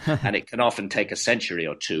death. And it can often take a century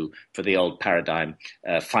or two for the old paradigm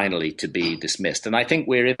finally to be dismissed. And I think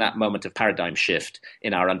we're in that moment of paradigm shift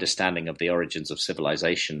in our understanding of the origins of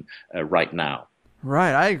civilization right now.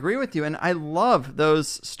 Right, I agree with you, and I love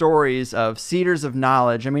those stories of cedars of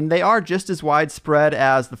knowledge. I mean, they are just as widespread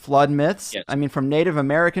as the flood myths. Yes. I mean, from Native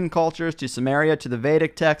American cultures to Sumeria to the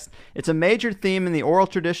Vedic text, it's a major theme in the oral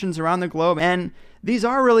traditions around the globe, and these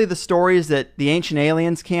are really the stories that the Ancient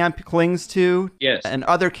Aliens camp clings to. Yes. And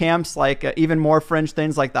other camps, like even more fringe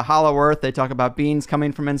things like the Hollow Earth, they talk about beings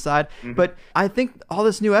coming from inside. Mm-hmm. But I think all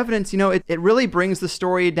this new evidence, it really brings the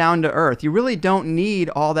story down to earth. You really don't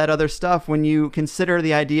need all that other stuff when you consider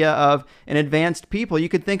the idea of an advanced people. You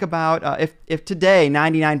could think about if today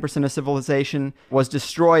 99% of civilization was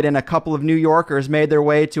destroyed and a couple of New Yorkers made their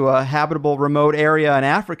way to a habitable remote area in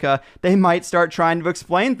Africa, they might start trying to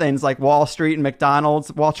explain things like Wall Street and McDonald's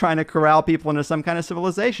while trying to corral people into some kind of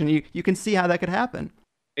civilization. You can see how that could happen.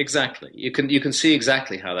 Exactly. You can see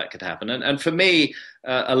exactly how that could happen. And for me,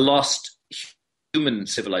 a lost human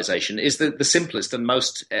civilization is the simplest and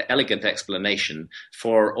most elegant explanation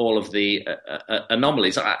for all of the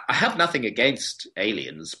anomalies. I have nothing against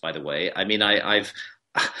aliens, by the way. I mean, I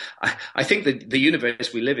think that the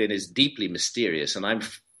universe we live in is deeply mysterious, and I'm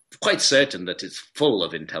quite certain that it's full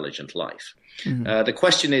of intelligent life. Mm-hmm. The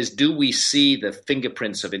question is, do we see the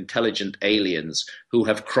fingerprints of intelligent aliens who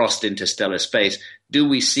have crossed interstellar space? Do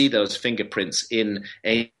we see those fingerprints in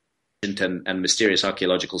ancient and mysterious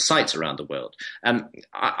archaeological sites around the world? And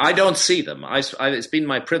I don't see them. It's been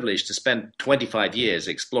my privilege to spend 25 years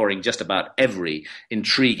exploring just about every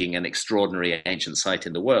intriguing and extraordinary ancient site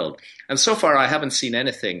in the world. And so far, I haven't seen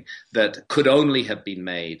anything that could only have been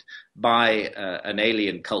made by an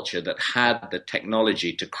alien culture that had the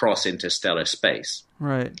technology to cross interstellar space.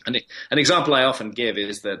 Right. And an example I often give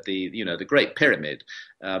is that the Great Pyramid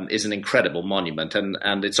is an incredible monument,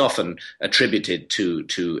 and it's often attributed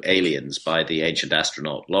to aliens by the ancient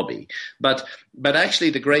astronaut lobby. But actually,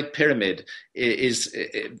 the Great Pyramid is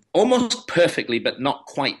almost perfectly, but not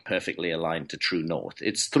quite perfectly aligned to true north.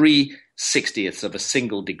 It's 3/60ths of a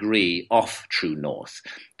single degree off true north.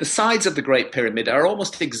 The sides of the Great Pyramid are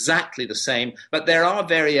almost exactly the same, but there are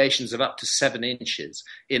variations of up to 7 inches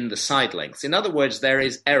in the side lengths. In other words, there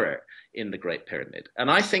is error in the Great Pyramid.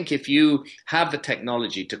 And I think if you have the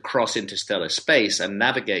technology to cross interstellar space and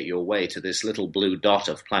navigate your way to this little blue dot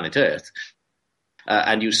of planet Earth,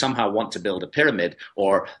 and you somehow want to build a pyramid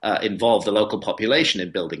or involve the local population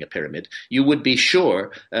in building a pyramid, you would be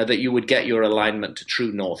sure that you would get your alignment to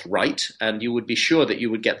true north right, and you would be sure that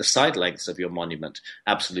you would get the side lengths of your monument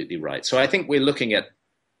absolutely right. So I think we're looking at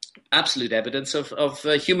absolute evidence of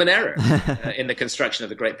human error in the construction of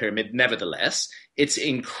the Great Pyramid. Nevertheless, it's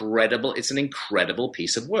incredible. It's an incredible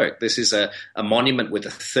piece of work. This is a monument with a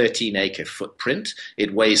 13-acre footprint.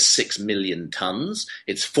 It weighs 6 million tons.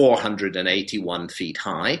 It's 481 feet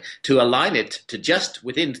high. To align it to just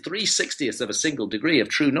within 3/60ths of a single degree of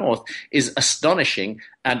true north is astonishing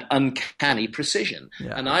and uncanny precision.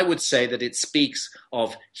 Yeah. And I would say that it speaks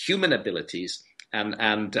of human abilities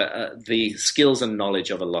and the skills and knowledge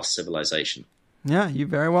of a lost civilization. Yeah, you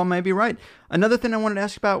very well may be right. Another thing I wanted to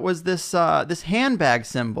ask about was this handbag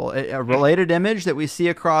symbol, a related image that we see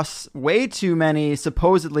across way too many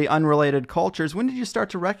supposedly unrelated cultures. When did you start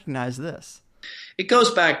to recognize this? It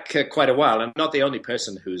goes back quite a while. I'm not the only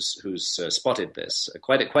person who's spotted this.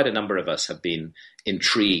 Quite a number of us have been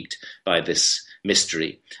intrigued by this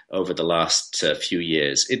mystery over the last few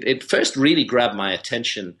years. It first really grabbed my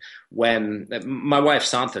attention when my wife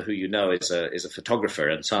Santha, who you know is a photographer,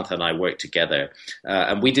 and Santha and I worked together,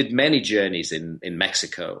 and we did many journeys in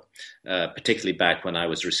Mexico, particularly back when I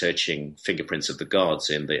was researching fingerprints of the gods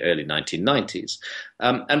in the early 1990s.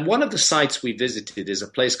 And one of the sites we visited is a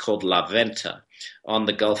place called La Venta on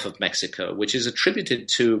the Gulf of Mexico, which is attributed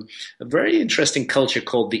to a very interesting culture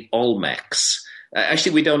called the Olmecs.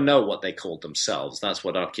 Actually, we don't know what they called themselves. That's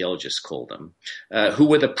what archaeologists call them, who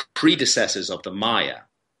were the predecessors of the Maya.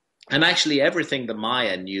 And actually, everything the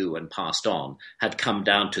Maya knew and passed on had come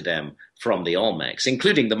down to them from the Olmecs,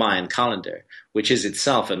 including the Mayan calendar, which is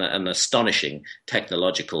itself an astonishing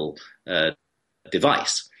technological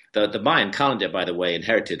device. The Mayan calendar, by the way,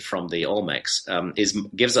 inherited from the Olmecs,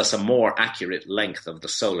 gives us a more accurate length of the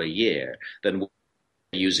solar year than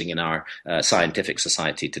using in our scientific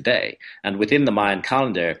society today. And within the Mayan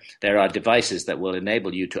calendar, there are devices that will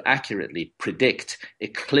enable you to accurately predict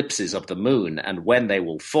eclipses of the moon and when they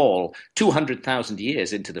will fall 200,000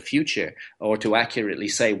 years into the future, or to accurately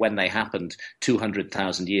say when they happened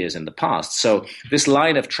 200,000 years in the past. So this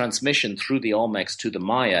line of transmission through the Olmecs to the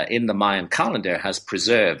Maya in the Mayan calendar has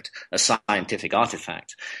preserved a scientific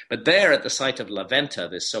artifact. But there at the site of La Venta,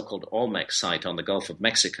 this so-called Olmec site on the Gulf of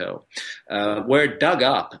Mexico, were dug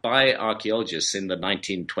up by archaeologists in the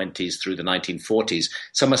 1920s through the 1940s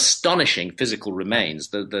some astonishing physical remains,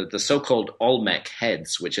 the so-called Olmec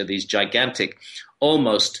heads, which are these gigantic,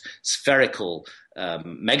 almost spherical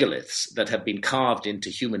megaliths that have been carved into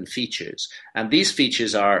human features. And these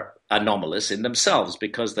features are anomalous in themselves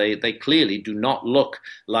because they clearly do not look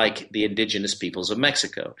like the indigenous peoples of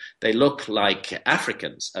Mexico. They look like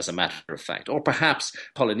Africans, as a matter of fact, or perhaps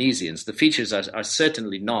Polynesians. The features are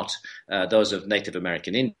certainly not those of Native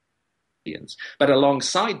American Indians. But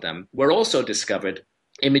alongside them were also discovered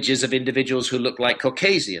images of individuals who look like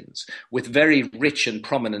Caucasians with very rich and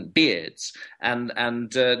prominent beards. And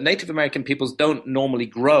Native American peoples don't normally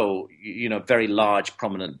grow, very large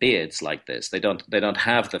prominent beards like this. They don't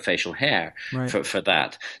have the facial hair for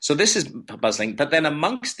that. So this is puzzling. But then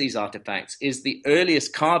amongst these artifacts is the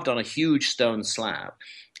earliest, carved on a huge stone slab,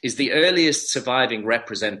 is the earliest surviving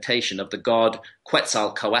representation of the god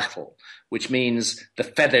Quetzalcoatl, which means the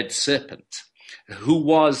feathered serpent, who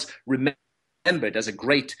was remembered as a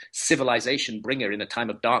great civilization bringer. In a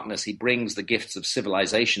time of darkness, he brings the gifts of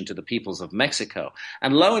civilization to the peoples of Mexico.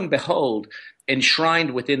 And lo and behold,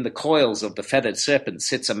 enshrined within the coils of the feathered serpent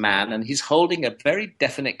sits a man, and he's holding a very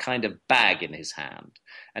definite kind of bag in his hand.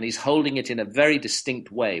 And he's holding it in a very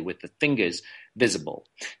distinct way with the fingers visible.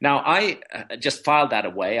 Now, I just filed that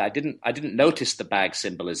away. I didn't notice the bag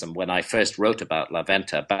symbolism when I first wrote about La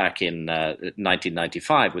Venta back in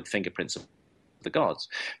 1995 with Fingerprints of the Gods.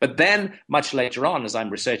 But then, much later on, as I'm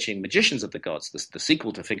researching Magicians of the Gods, the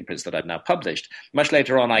sequel to Fingerprints that I've now published, much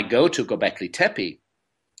later on I go to Göbekli Tepe,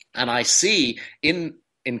 and I see in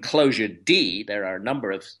enclosure D, there are a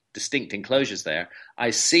number of distinct enclosures there,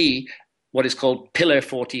 I see what is called Pillar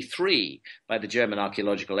 43 by the German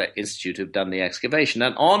Archaeological Institute who've done the excavation.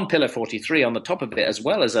 And on Pillar 43, on the top of it, as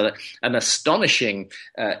well as an astonishing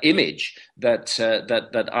image that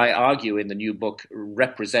I argue in the new book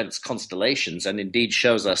represents constellations and indeed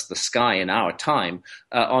shows us the sky in our time,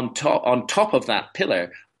 on top of that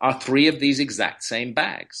pillar are three of these exact same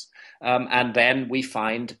bags. And then we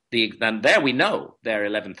find and there we know they're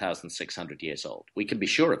 11,600 years old. We can be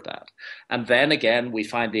sure of that. And then again, we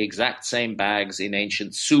find the exact same bags in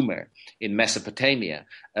ancient Sumer in Mesopotamia,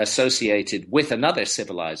 associated with another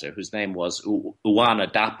civilizer whose name was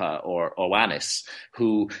Uana-Dapa or Oannes,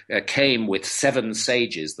 who came with 7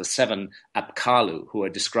 sages, the 7 Apkallu, who are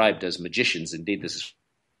described as magicians. Indeed, this is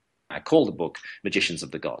I call the book Magicians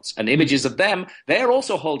of the Gods. And images of them, they're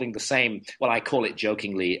also holding the same, well, I call it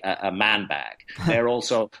jokingly a man bag. They're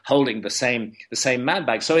also holding the same man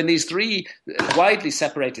bag. So in these 3 widely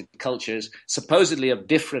separated cultures, supposedly of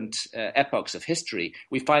different epochs of history,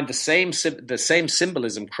 we find the same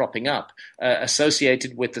symbolism cropping up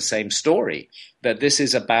associated with the same story. That this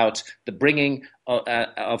is about the bringing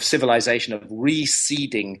of civilization, of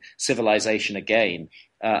reseeding civilization again,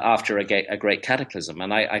 after a great cataclysm.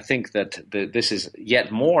 And I think that this is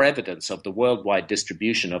yet more evidence of the worldwide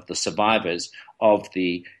distribution of the survivors of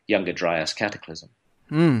the Younger Dryas cataclysm.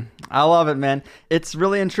 I love it, man. It's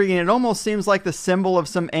really intriguing. It almost seems like the symbol of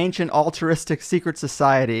some ancient altruistic secret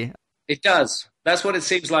society. It does. That's what it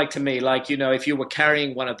seems like to me. Like, if you were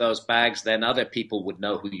carrying one of those bags, then other people would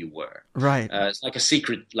know who you were. Right. It's like a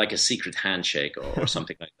secret handshake or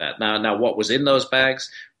something like that. Now, what was in those bags,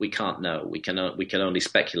 we can't know. We can only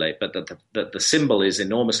speculate. But the symbol is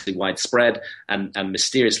enormously widespread and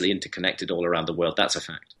mysteriously interconnected all around the world. That's a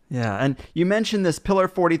fact. Yeah, and you mentioned this Pillar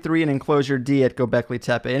 43 and Enclosure D at Göbekli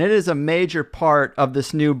Tepe, and it is a major part of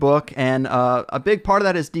this new book, and a big part of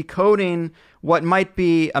that is decoding what might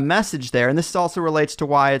be a message there, and this also relates to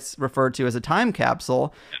why it's referred to as a time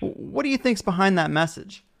capsule. What do you think's behind that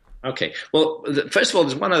message? Okay. Well, first of all,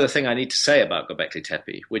 there's one other thing I need to say about Göbekli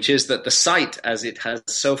Tepe, which is that the site, as it has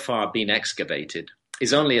so far been excavated,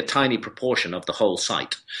 is only a tiny proportion of the whole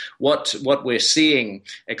site. What we're seeing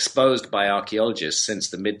exposed by archaeologists since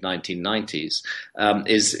the mid-1990s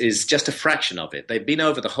is just a fraction of it. They've been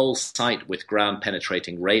over the whole site with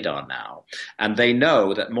ground-penetrating radar now, and they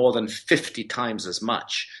know that more than 50 times as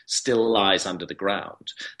much still lies under the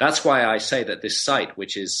ground. That's why I say that this site,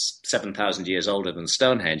 which is 7,000 years older than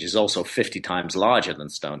Stonehenge, is also 50 times larger than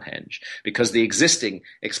Stonehenge, because the existing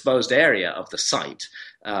exposed area of the site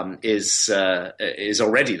is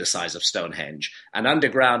already the size of Stonehenge, and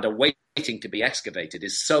underground awaiting to be excavated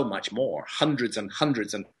is so much more, hundreds and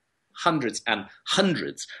hundreds and hundreds and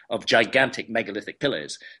hundreds of gigantic megalithic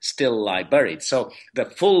pillars still lie buried. So the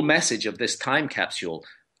full message of this time capsule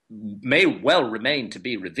may well remain to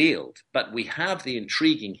be revealed, but we have the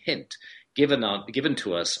intriguing hint given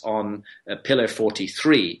to us on Pillar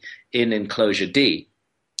 43 in Enclosure D.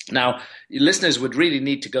 Now, listeners would really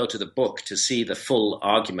need to go to the book to see the full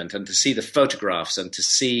argument and to see the photographs and to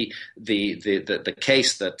see the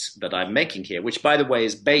case that I'm making here, which, by the way,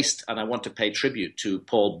 is based, and I want to pay tribute to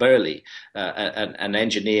Paul Burley, an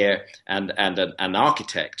engineer and an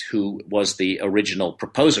architect who was the original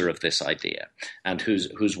proposer of this idea and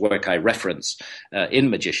whose work I reference in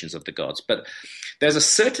Magicians of the Gods. But there's a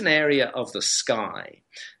certain area of the sky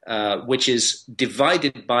which is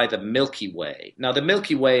divided by the Milky Way. Now, the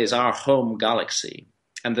Milky Way is our home galaxy,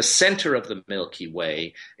 and the center of the Milky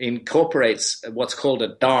Way incorporates what's called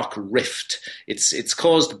a dark rift. It's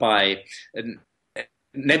caused by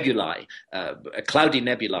nebulae, a cloudy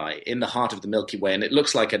nebulae in the heart of the Milky Way, and it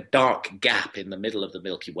looks like a dark gap in the middle of the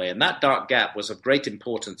Milky Way. And that dark gap was of great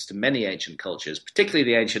importance to many ancient cultures, particularly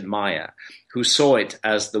the ancient Maya, who saw it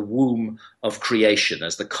as the womb of creation,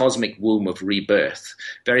 as the cosmic womb of rebirth,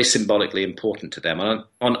 very symbolically important to them. And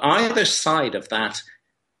on either side of that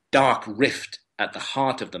dark rift at the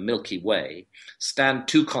heart of the Milky Way stand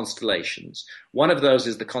 2 constellations. One of those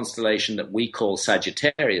is the constellation that we call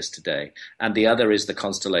Sagittarius today, and the other is the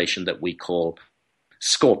constellation that we call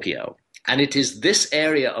Scorpio. And it is this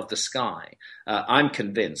area of the sky, I'm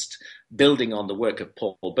convinced, building on the work of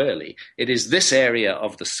Paul Burley, it is this area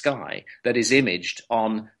of the sky that is imaged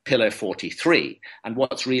on Pillar 43. And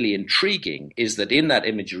what's really intriguing is that in that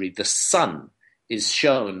imagery, the sun is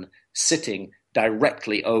shown sitting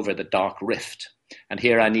directly over the dark rift. And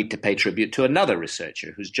here I need to pay tribute to another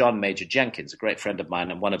researcher, who's John Major Jenkins, a great friend of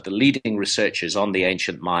mine and one of the leading researchers on the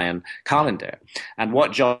ancient Mayan calendar. And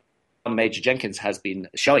what John Major Jenkins has been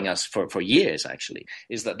showing us for years, actually,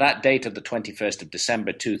 is that date of the 21st of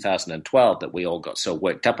December 2012 that we all got so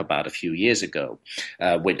worked up about a few years ago,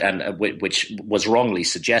 which was wrongly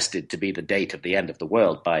suggested to be the date of the end of the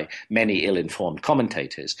world by many ill-informed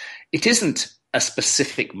commentators. It isn't a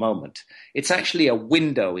specific moment. It's actually a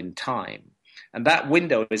window in time. And that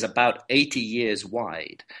window is about 80 years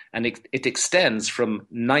wide, and it extends from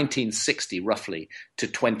 1960 roughly to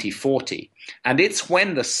 2040. And it's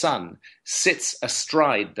when the sun sits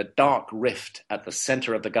astride the dark rift at the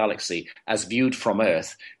center of the galaxy as viewed from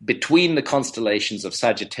Earth between the constellations of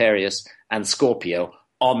Sagittarius and Scorpio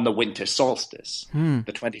on the winter solstice,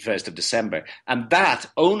 the 21st of December. And that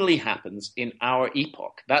only happens in our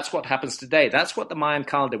epoch. That's what happens today. That's what the Mayan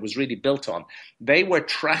calendar was really built on. They were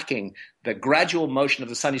tracking the gradual motion of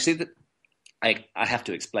the sun. You see, that I have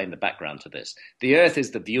to explain the background to this. The Earth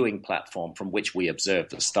is the viewing platform from which we observe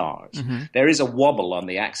the stars. Mm-hmm. There is a wobble on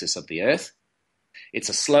the axis of the Earth. It's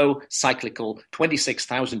a slow, cyclical,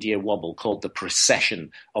 26,000-year wobble called the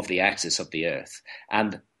precession of the axis of the Earth.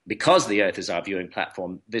 And because the Earth is our viewing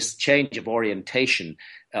platform, this change of orientation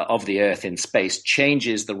of the Earth in space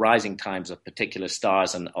changes the rising times of particular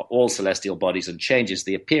stars and all celestial bodies, and changes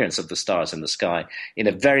the appearance of the stars in the sky in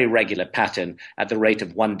a very regular pattern at the rate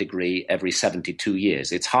of 1 degree every 72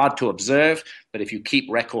 years. It's hard to observe, but if you keep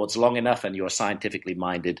records long enough and you're scientifically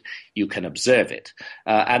minded, you can observe it.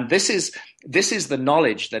 And this is the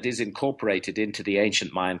knowledge that is incorporated into the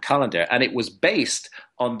ancient Mayan calendar, and it was based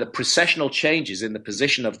on the precessional changes in the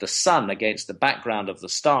position of the sun against the background of the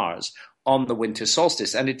stars on the winter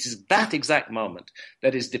solstice. And it is that exact moment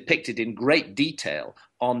that is depicted in great detail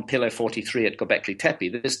on Pillar 43 at Göbekli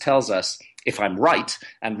Tepe. This tells us, if I'm right,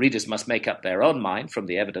 and readers must make up their own mind from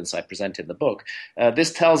the evidence I present in the book,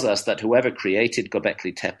 this tells us that whoever created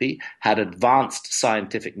Göbekli Tepe had advanced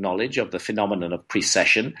scientific knowledge of the phenomenon of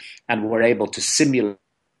precession and were able to simulate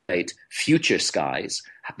future skies,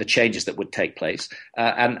 the changes that would take place.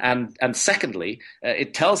 And secondly,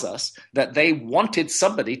 it tells us that they wanted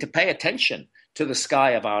somebody to pay attention to the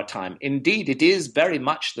sky of our time. Indeed, it is very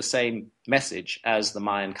much the same message as the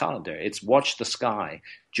Mayan calendar. It's watch the sky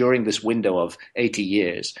during this window of 80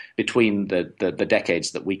 years between the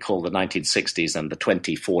decades that we call the 1960s and the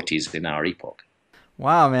 2040s in our epoch.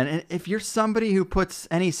 Wow, man. And if you're somebody who puts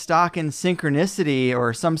any stock in synchronicity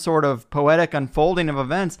or some sort of poetic unfolding of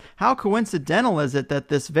events, how coincidental is it that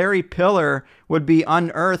this very pillar would be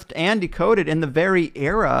unearthed and decoded in the very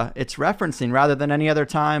era it's referencing rather than any other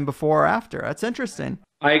time before or after? That's interesting.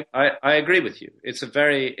 I agree with you. It's a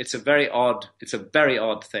very odd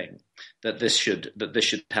thing that this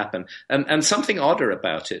should happen, and something odder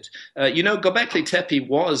about it. Göbekli Tepe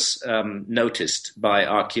was noticed by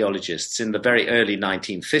archaeologists in the very early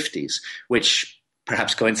 1950s, which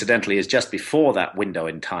perhaps coincidentally is just before that window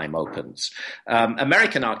in time opens.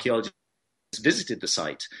 American archaeologists visited the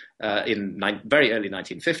site in very early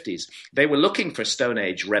 1950s. They were looking for Stone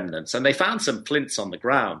Age remnants, and they found some flints on the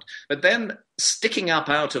ground. But then, sticking up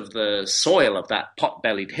out of the soil of that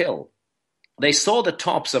pot-bellied hill, they saw the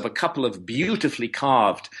tops of a couple of beautifully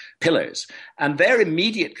carved pillars. And their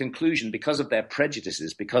immediate conclusion, because of their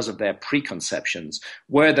prejudices, because of their preconceptions,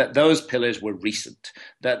 were that those pillars were recent,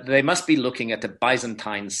 that they must be looking at a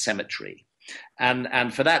Byzantine cemetery.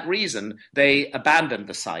 And for that reason, they abandoned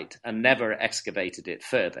the site and never excavated it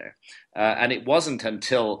further. And it wasn't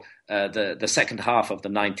until the second half of the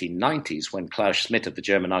 1990s, when Klaus Schmidt of the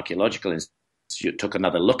German Archaeological Institute took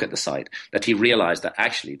another look at the site, that he realized that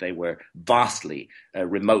actually they were vastly,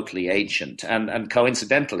 remotely ancient. And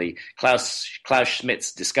coincidentally, Klaus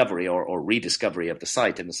Schmidt's discovery or rediscovery of the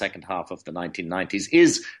site in the second half of the 1990s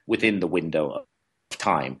is within the window of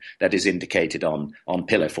time that is indicated on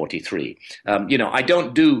Pillar 43. I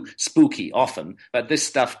don't do spooky often, but this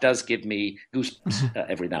stuff does give me goosebumps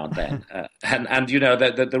every now and then.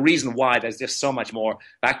 The reason why, there's just so much more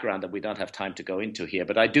background that we don't have time to go into here,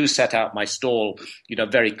 but I do set out my stall,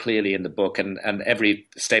 very clearly in the book, and every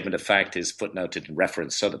statement of fact is footnoted and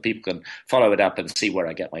referenced so that people can follow it up and see where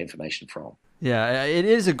I get my information from. Yeah, it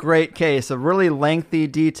is a great case, a really lengthy,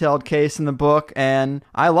 detailed case in the book, and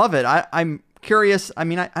I love it. I'm curious. I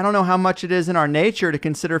mean, I don't know how much it is in our nature to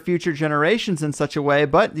consider future generations in such a way,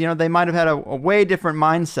 but, they might have had a way different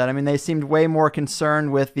mindset. I mean, they seemed way more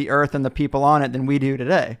concerned with the earth and the people on it than we do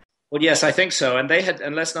today. Well, yes, I think so.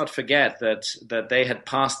 And let's not forget that they had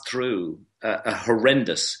passed through a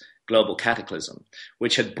horrendous global cataclysm,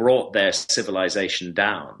 which had brought their civilization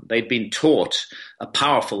down. They'd been taught a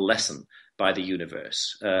powerful lesson by the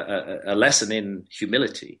universe, a lesson in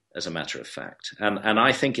humility, as a matter of fact. And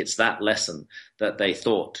I think it's that lesson that they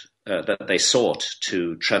sought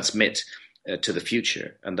to transmit to the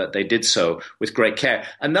future, and that they did so with great care.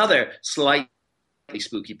 Another slightly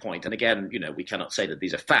spooky point, and again, we cannot say that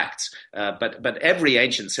these are facts, but every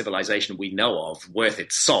ancient civilization we know of worth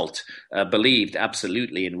its salt believed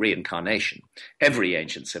absolutely in reincarnation. Every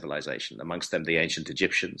ancient civilization, amongst them the ancient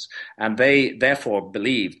Egyptians, and they therefore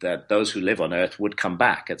believed that those who live on Earth would come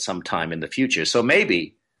back at some time in the future. So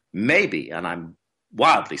maybe, and I'm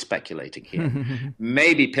wildly speculating here,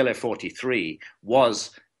 maybe Pillar 43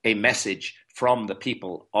 was a message from the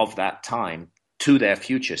people of that time to their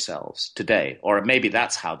future selves today. Or maybe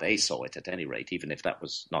that's how they saw it at any rate, even if that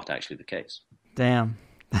was not actually the case. Damn.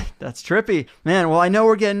 That's trippy. Man, well, I know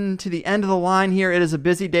we're getting to the end of the line here. It is a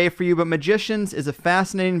busy day for you, but Magicians is a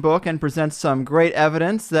fascinating book and presents some great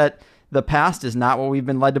evidence that the past is not what we've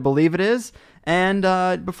been led to believe it is. And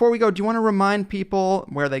before we go, do you want to remind people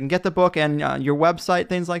where they can get the book and your website,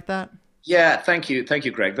 things like that? Yeah, thank you. Thank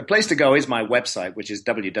you, Greg. The place to go is my website, which is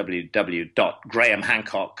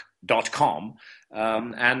www.grahamhancock.com.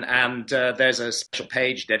 And there's a special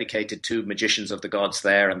page dedicated to Magicians of the Gods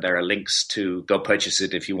there, and there are links to go purchase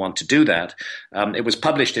it if you want to do that. It was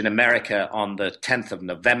published in America on the 10th of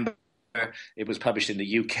November. It was published in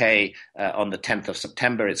the UK on the 10th of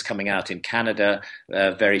September. It's coming out in Canada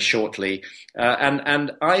very shortly.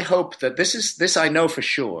 And I hope that this I know for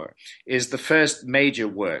sure is the first major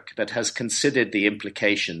work that has considered the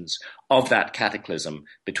implications of that cataclysm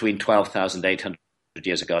between 12,800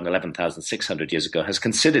 years ago and 11,600 years ago, has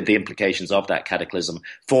considered the implications of that cataclysm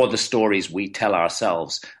for the stories we tell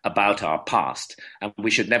ourselves about our past. And we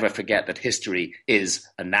should never forget that history is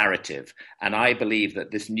a narrative. And I believe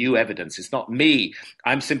that this new evidence, it's not me,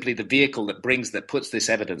 I'm simply the vehicle that puts this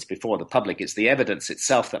evidence before the public. It's the evidence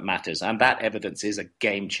itself that matters. And that evidence is a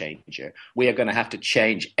game changer. We are going to have to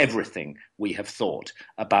change everything we have thought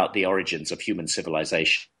about the origins of human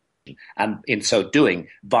civilization. And in so doing,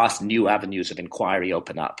 vast new avenues of inquiry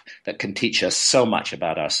open up that can teach us so much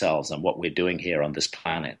about ourselves and what we're doing here on this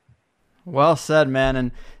planet. Well said, man.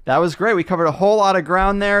 And that was great. We covered a whole lot of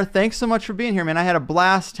ground there. Thanks so much for being here, man. I had a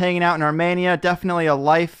blast hanging out in Armenia. Definitely a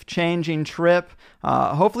life-changing trip.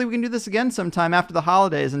 Hopefully we can do this again sometime after the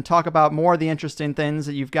holidays and talk about more of the interesting things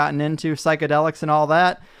that you've gotten into, psychedelics and all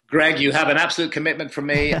that. Greg, you have an absolute commitment from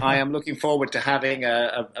me. I am looking forward to having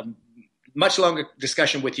a much longer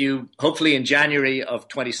discussion with you, hopefully in January of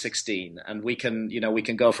 2016. And we can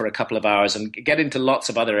go for a couple of hours and get into lots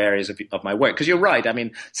of other areas of my work. Because you're right. I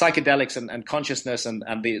mean, psychedelics and consciousness and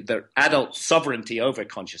the adult sovereignty over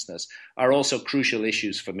consciousness are also crucial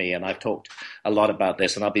issues for me. And I've talked a lot about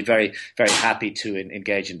this, and I'll be very, very happy to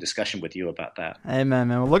engage in discussion with you about that. Amen,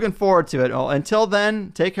 man. We're looking forward to it. Well, until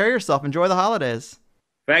then, take care of yourself. Enjoy the holidays.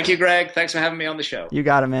 Thank you, Greg. Thanks for having me on the show. You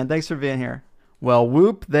got it, man. Thanks for being here. Well,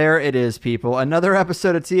 whoop, there it is, people. Another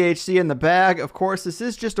episode of THC in the bag. Of course, this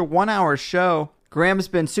is just a 1-hour show. Graham's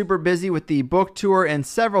been super busy with the book tour in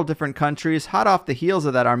several different countries, hot off the heels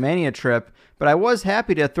of that Armenia trip. But I was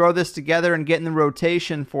happy to throw this together and get in the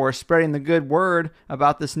rotation for spreading the good word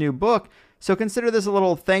about this new book. So consider this a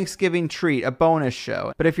little Thanksgiving treat, a bonus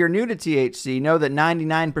show. But if you're new to THC, know that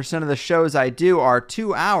 99% of the shows I do are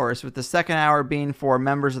 2 hours, with the second hour being for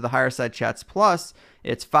members of the Higherside Chats Plus.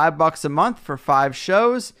 It's $5 a month for 5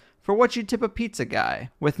 shows for what you tip a pizza guy,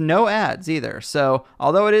 with no ads either. So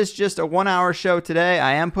although it is just a 1-hour show today,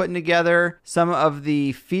 I am putting together some of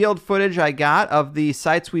the field footage I got of the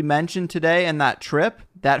sites we mentioned today and that trip.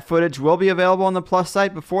 That footage will be available on the Plus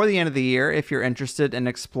site before the end of the year if you're interested in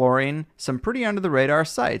exploring some pretty under-the-radar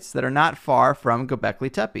sites that are not far from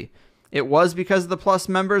Göbekli Tepe. It was because of the Plus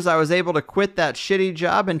members I was able to quit that shitty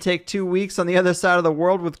job and take 2 weeks on the other side of the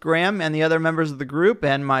world with Graham and the other members of the group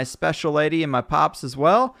and my special lady and my pops as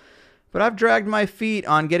well. But I've dragged my feet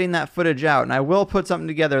on getting that footage out, and I will put something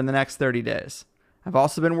together in the next 30 days. I've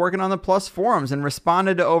also been working on the Plus forums and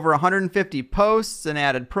responded to over 150 posts and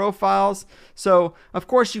added profiles. So, of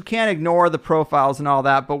course, you can't ignore the profiles and all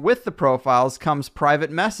that, but with the profiles comes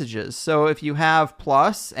private messages. So if you have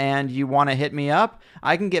Plus and you want to hit me up,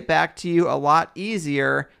 I can get back to you a lot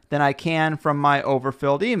easier than I can from my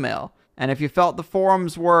overfilled email. And if you felt the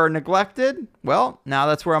forums were neglected, well, now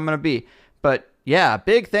that's where I'm going to be. But yeah,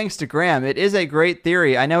 big thanks to Graham. It is a great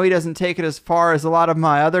theory. I know he doesn't take it as far as a lot of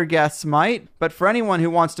my other guests might, but for anyone who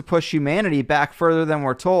wants to push humanity back further than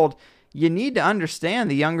we're told, you need to understand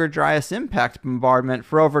the Younger Dryas impact bombardment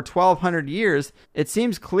for over 1,200 years. It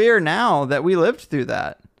seems clear now that we lived through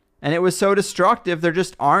that. And it was so destructive, there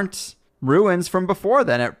just aren't ruins from before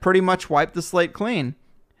then. It pretty much wiped the slate clean.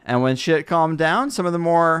 And when shit calmed down, some of the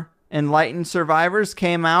more enlightened survivors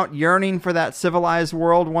came out yearning for that civilized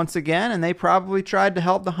world once again, and they probably tried to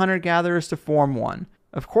help the hunter-gatherers to form one.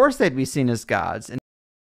 Of course they'd be seen as gods,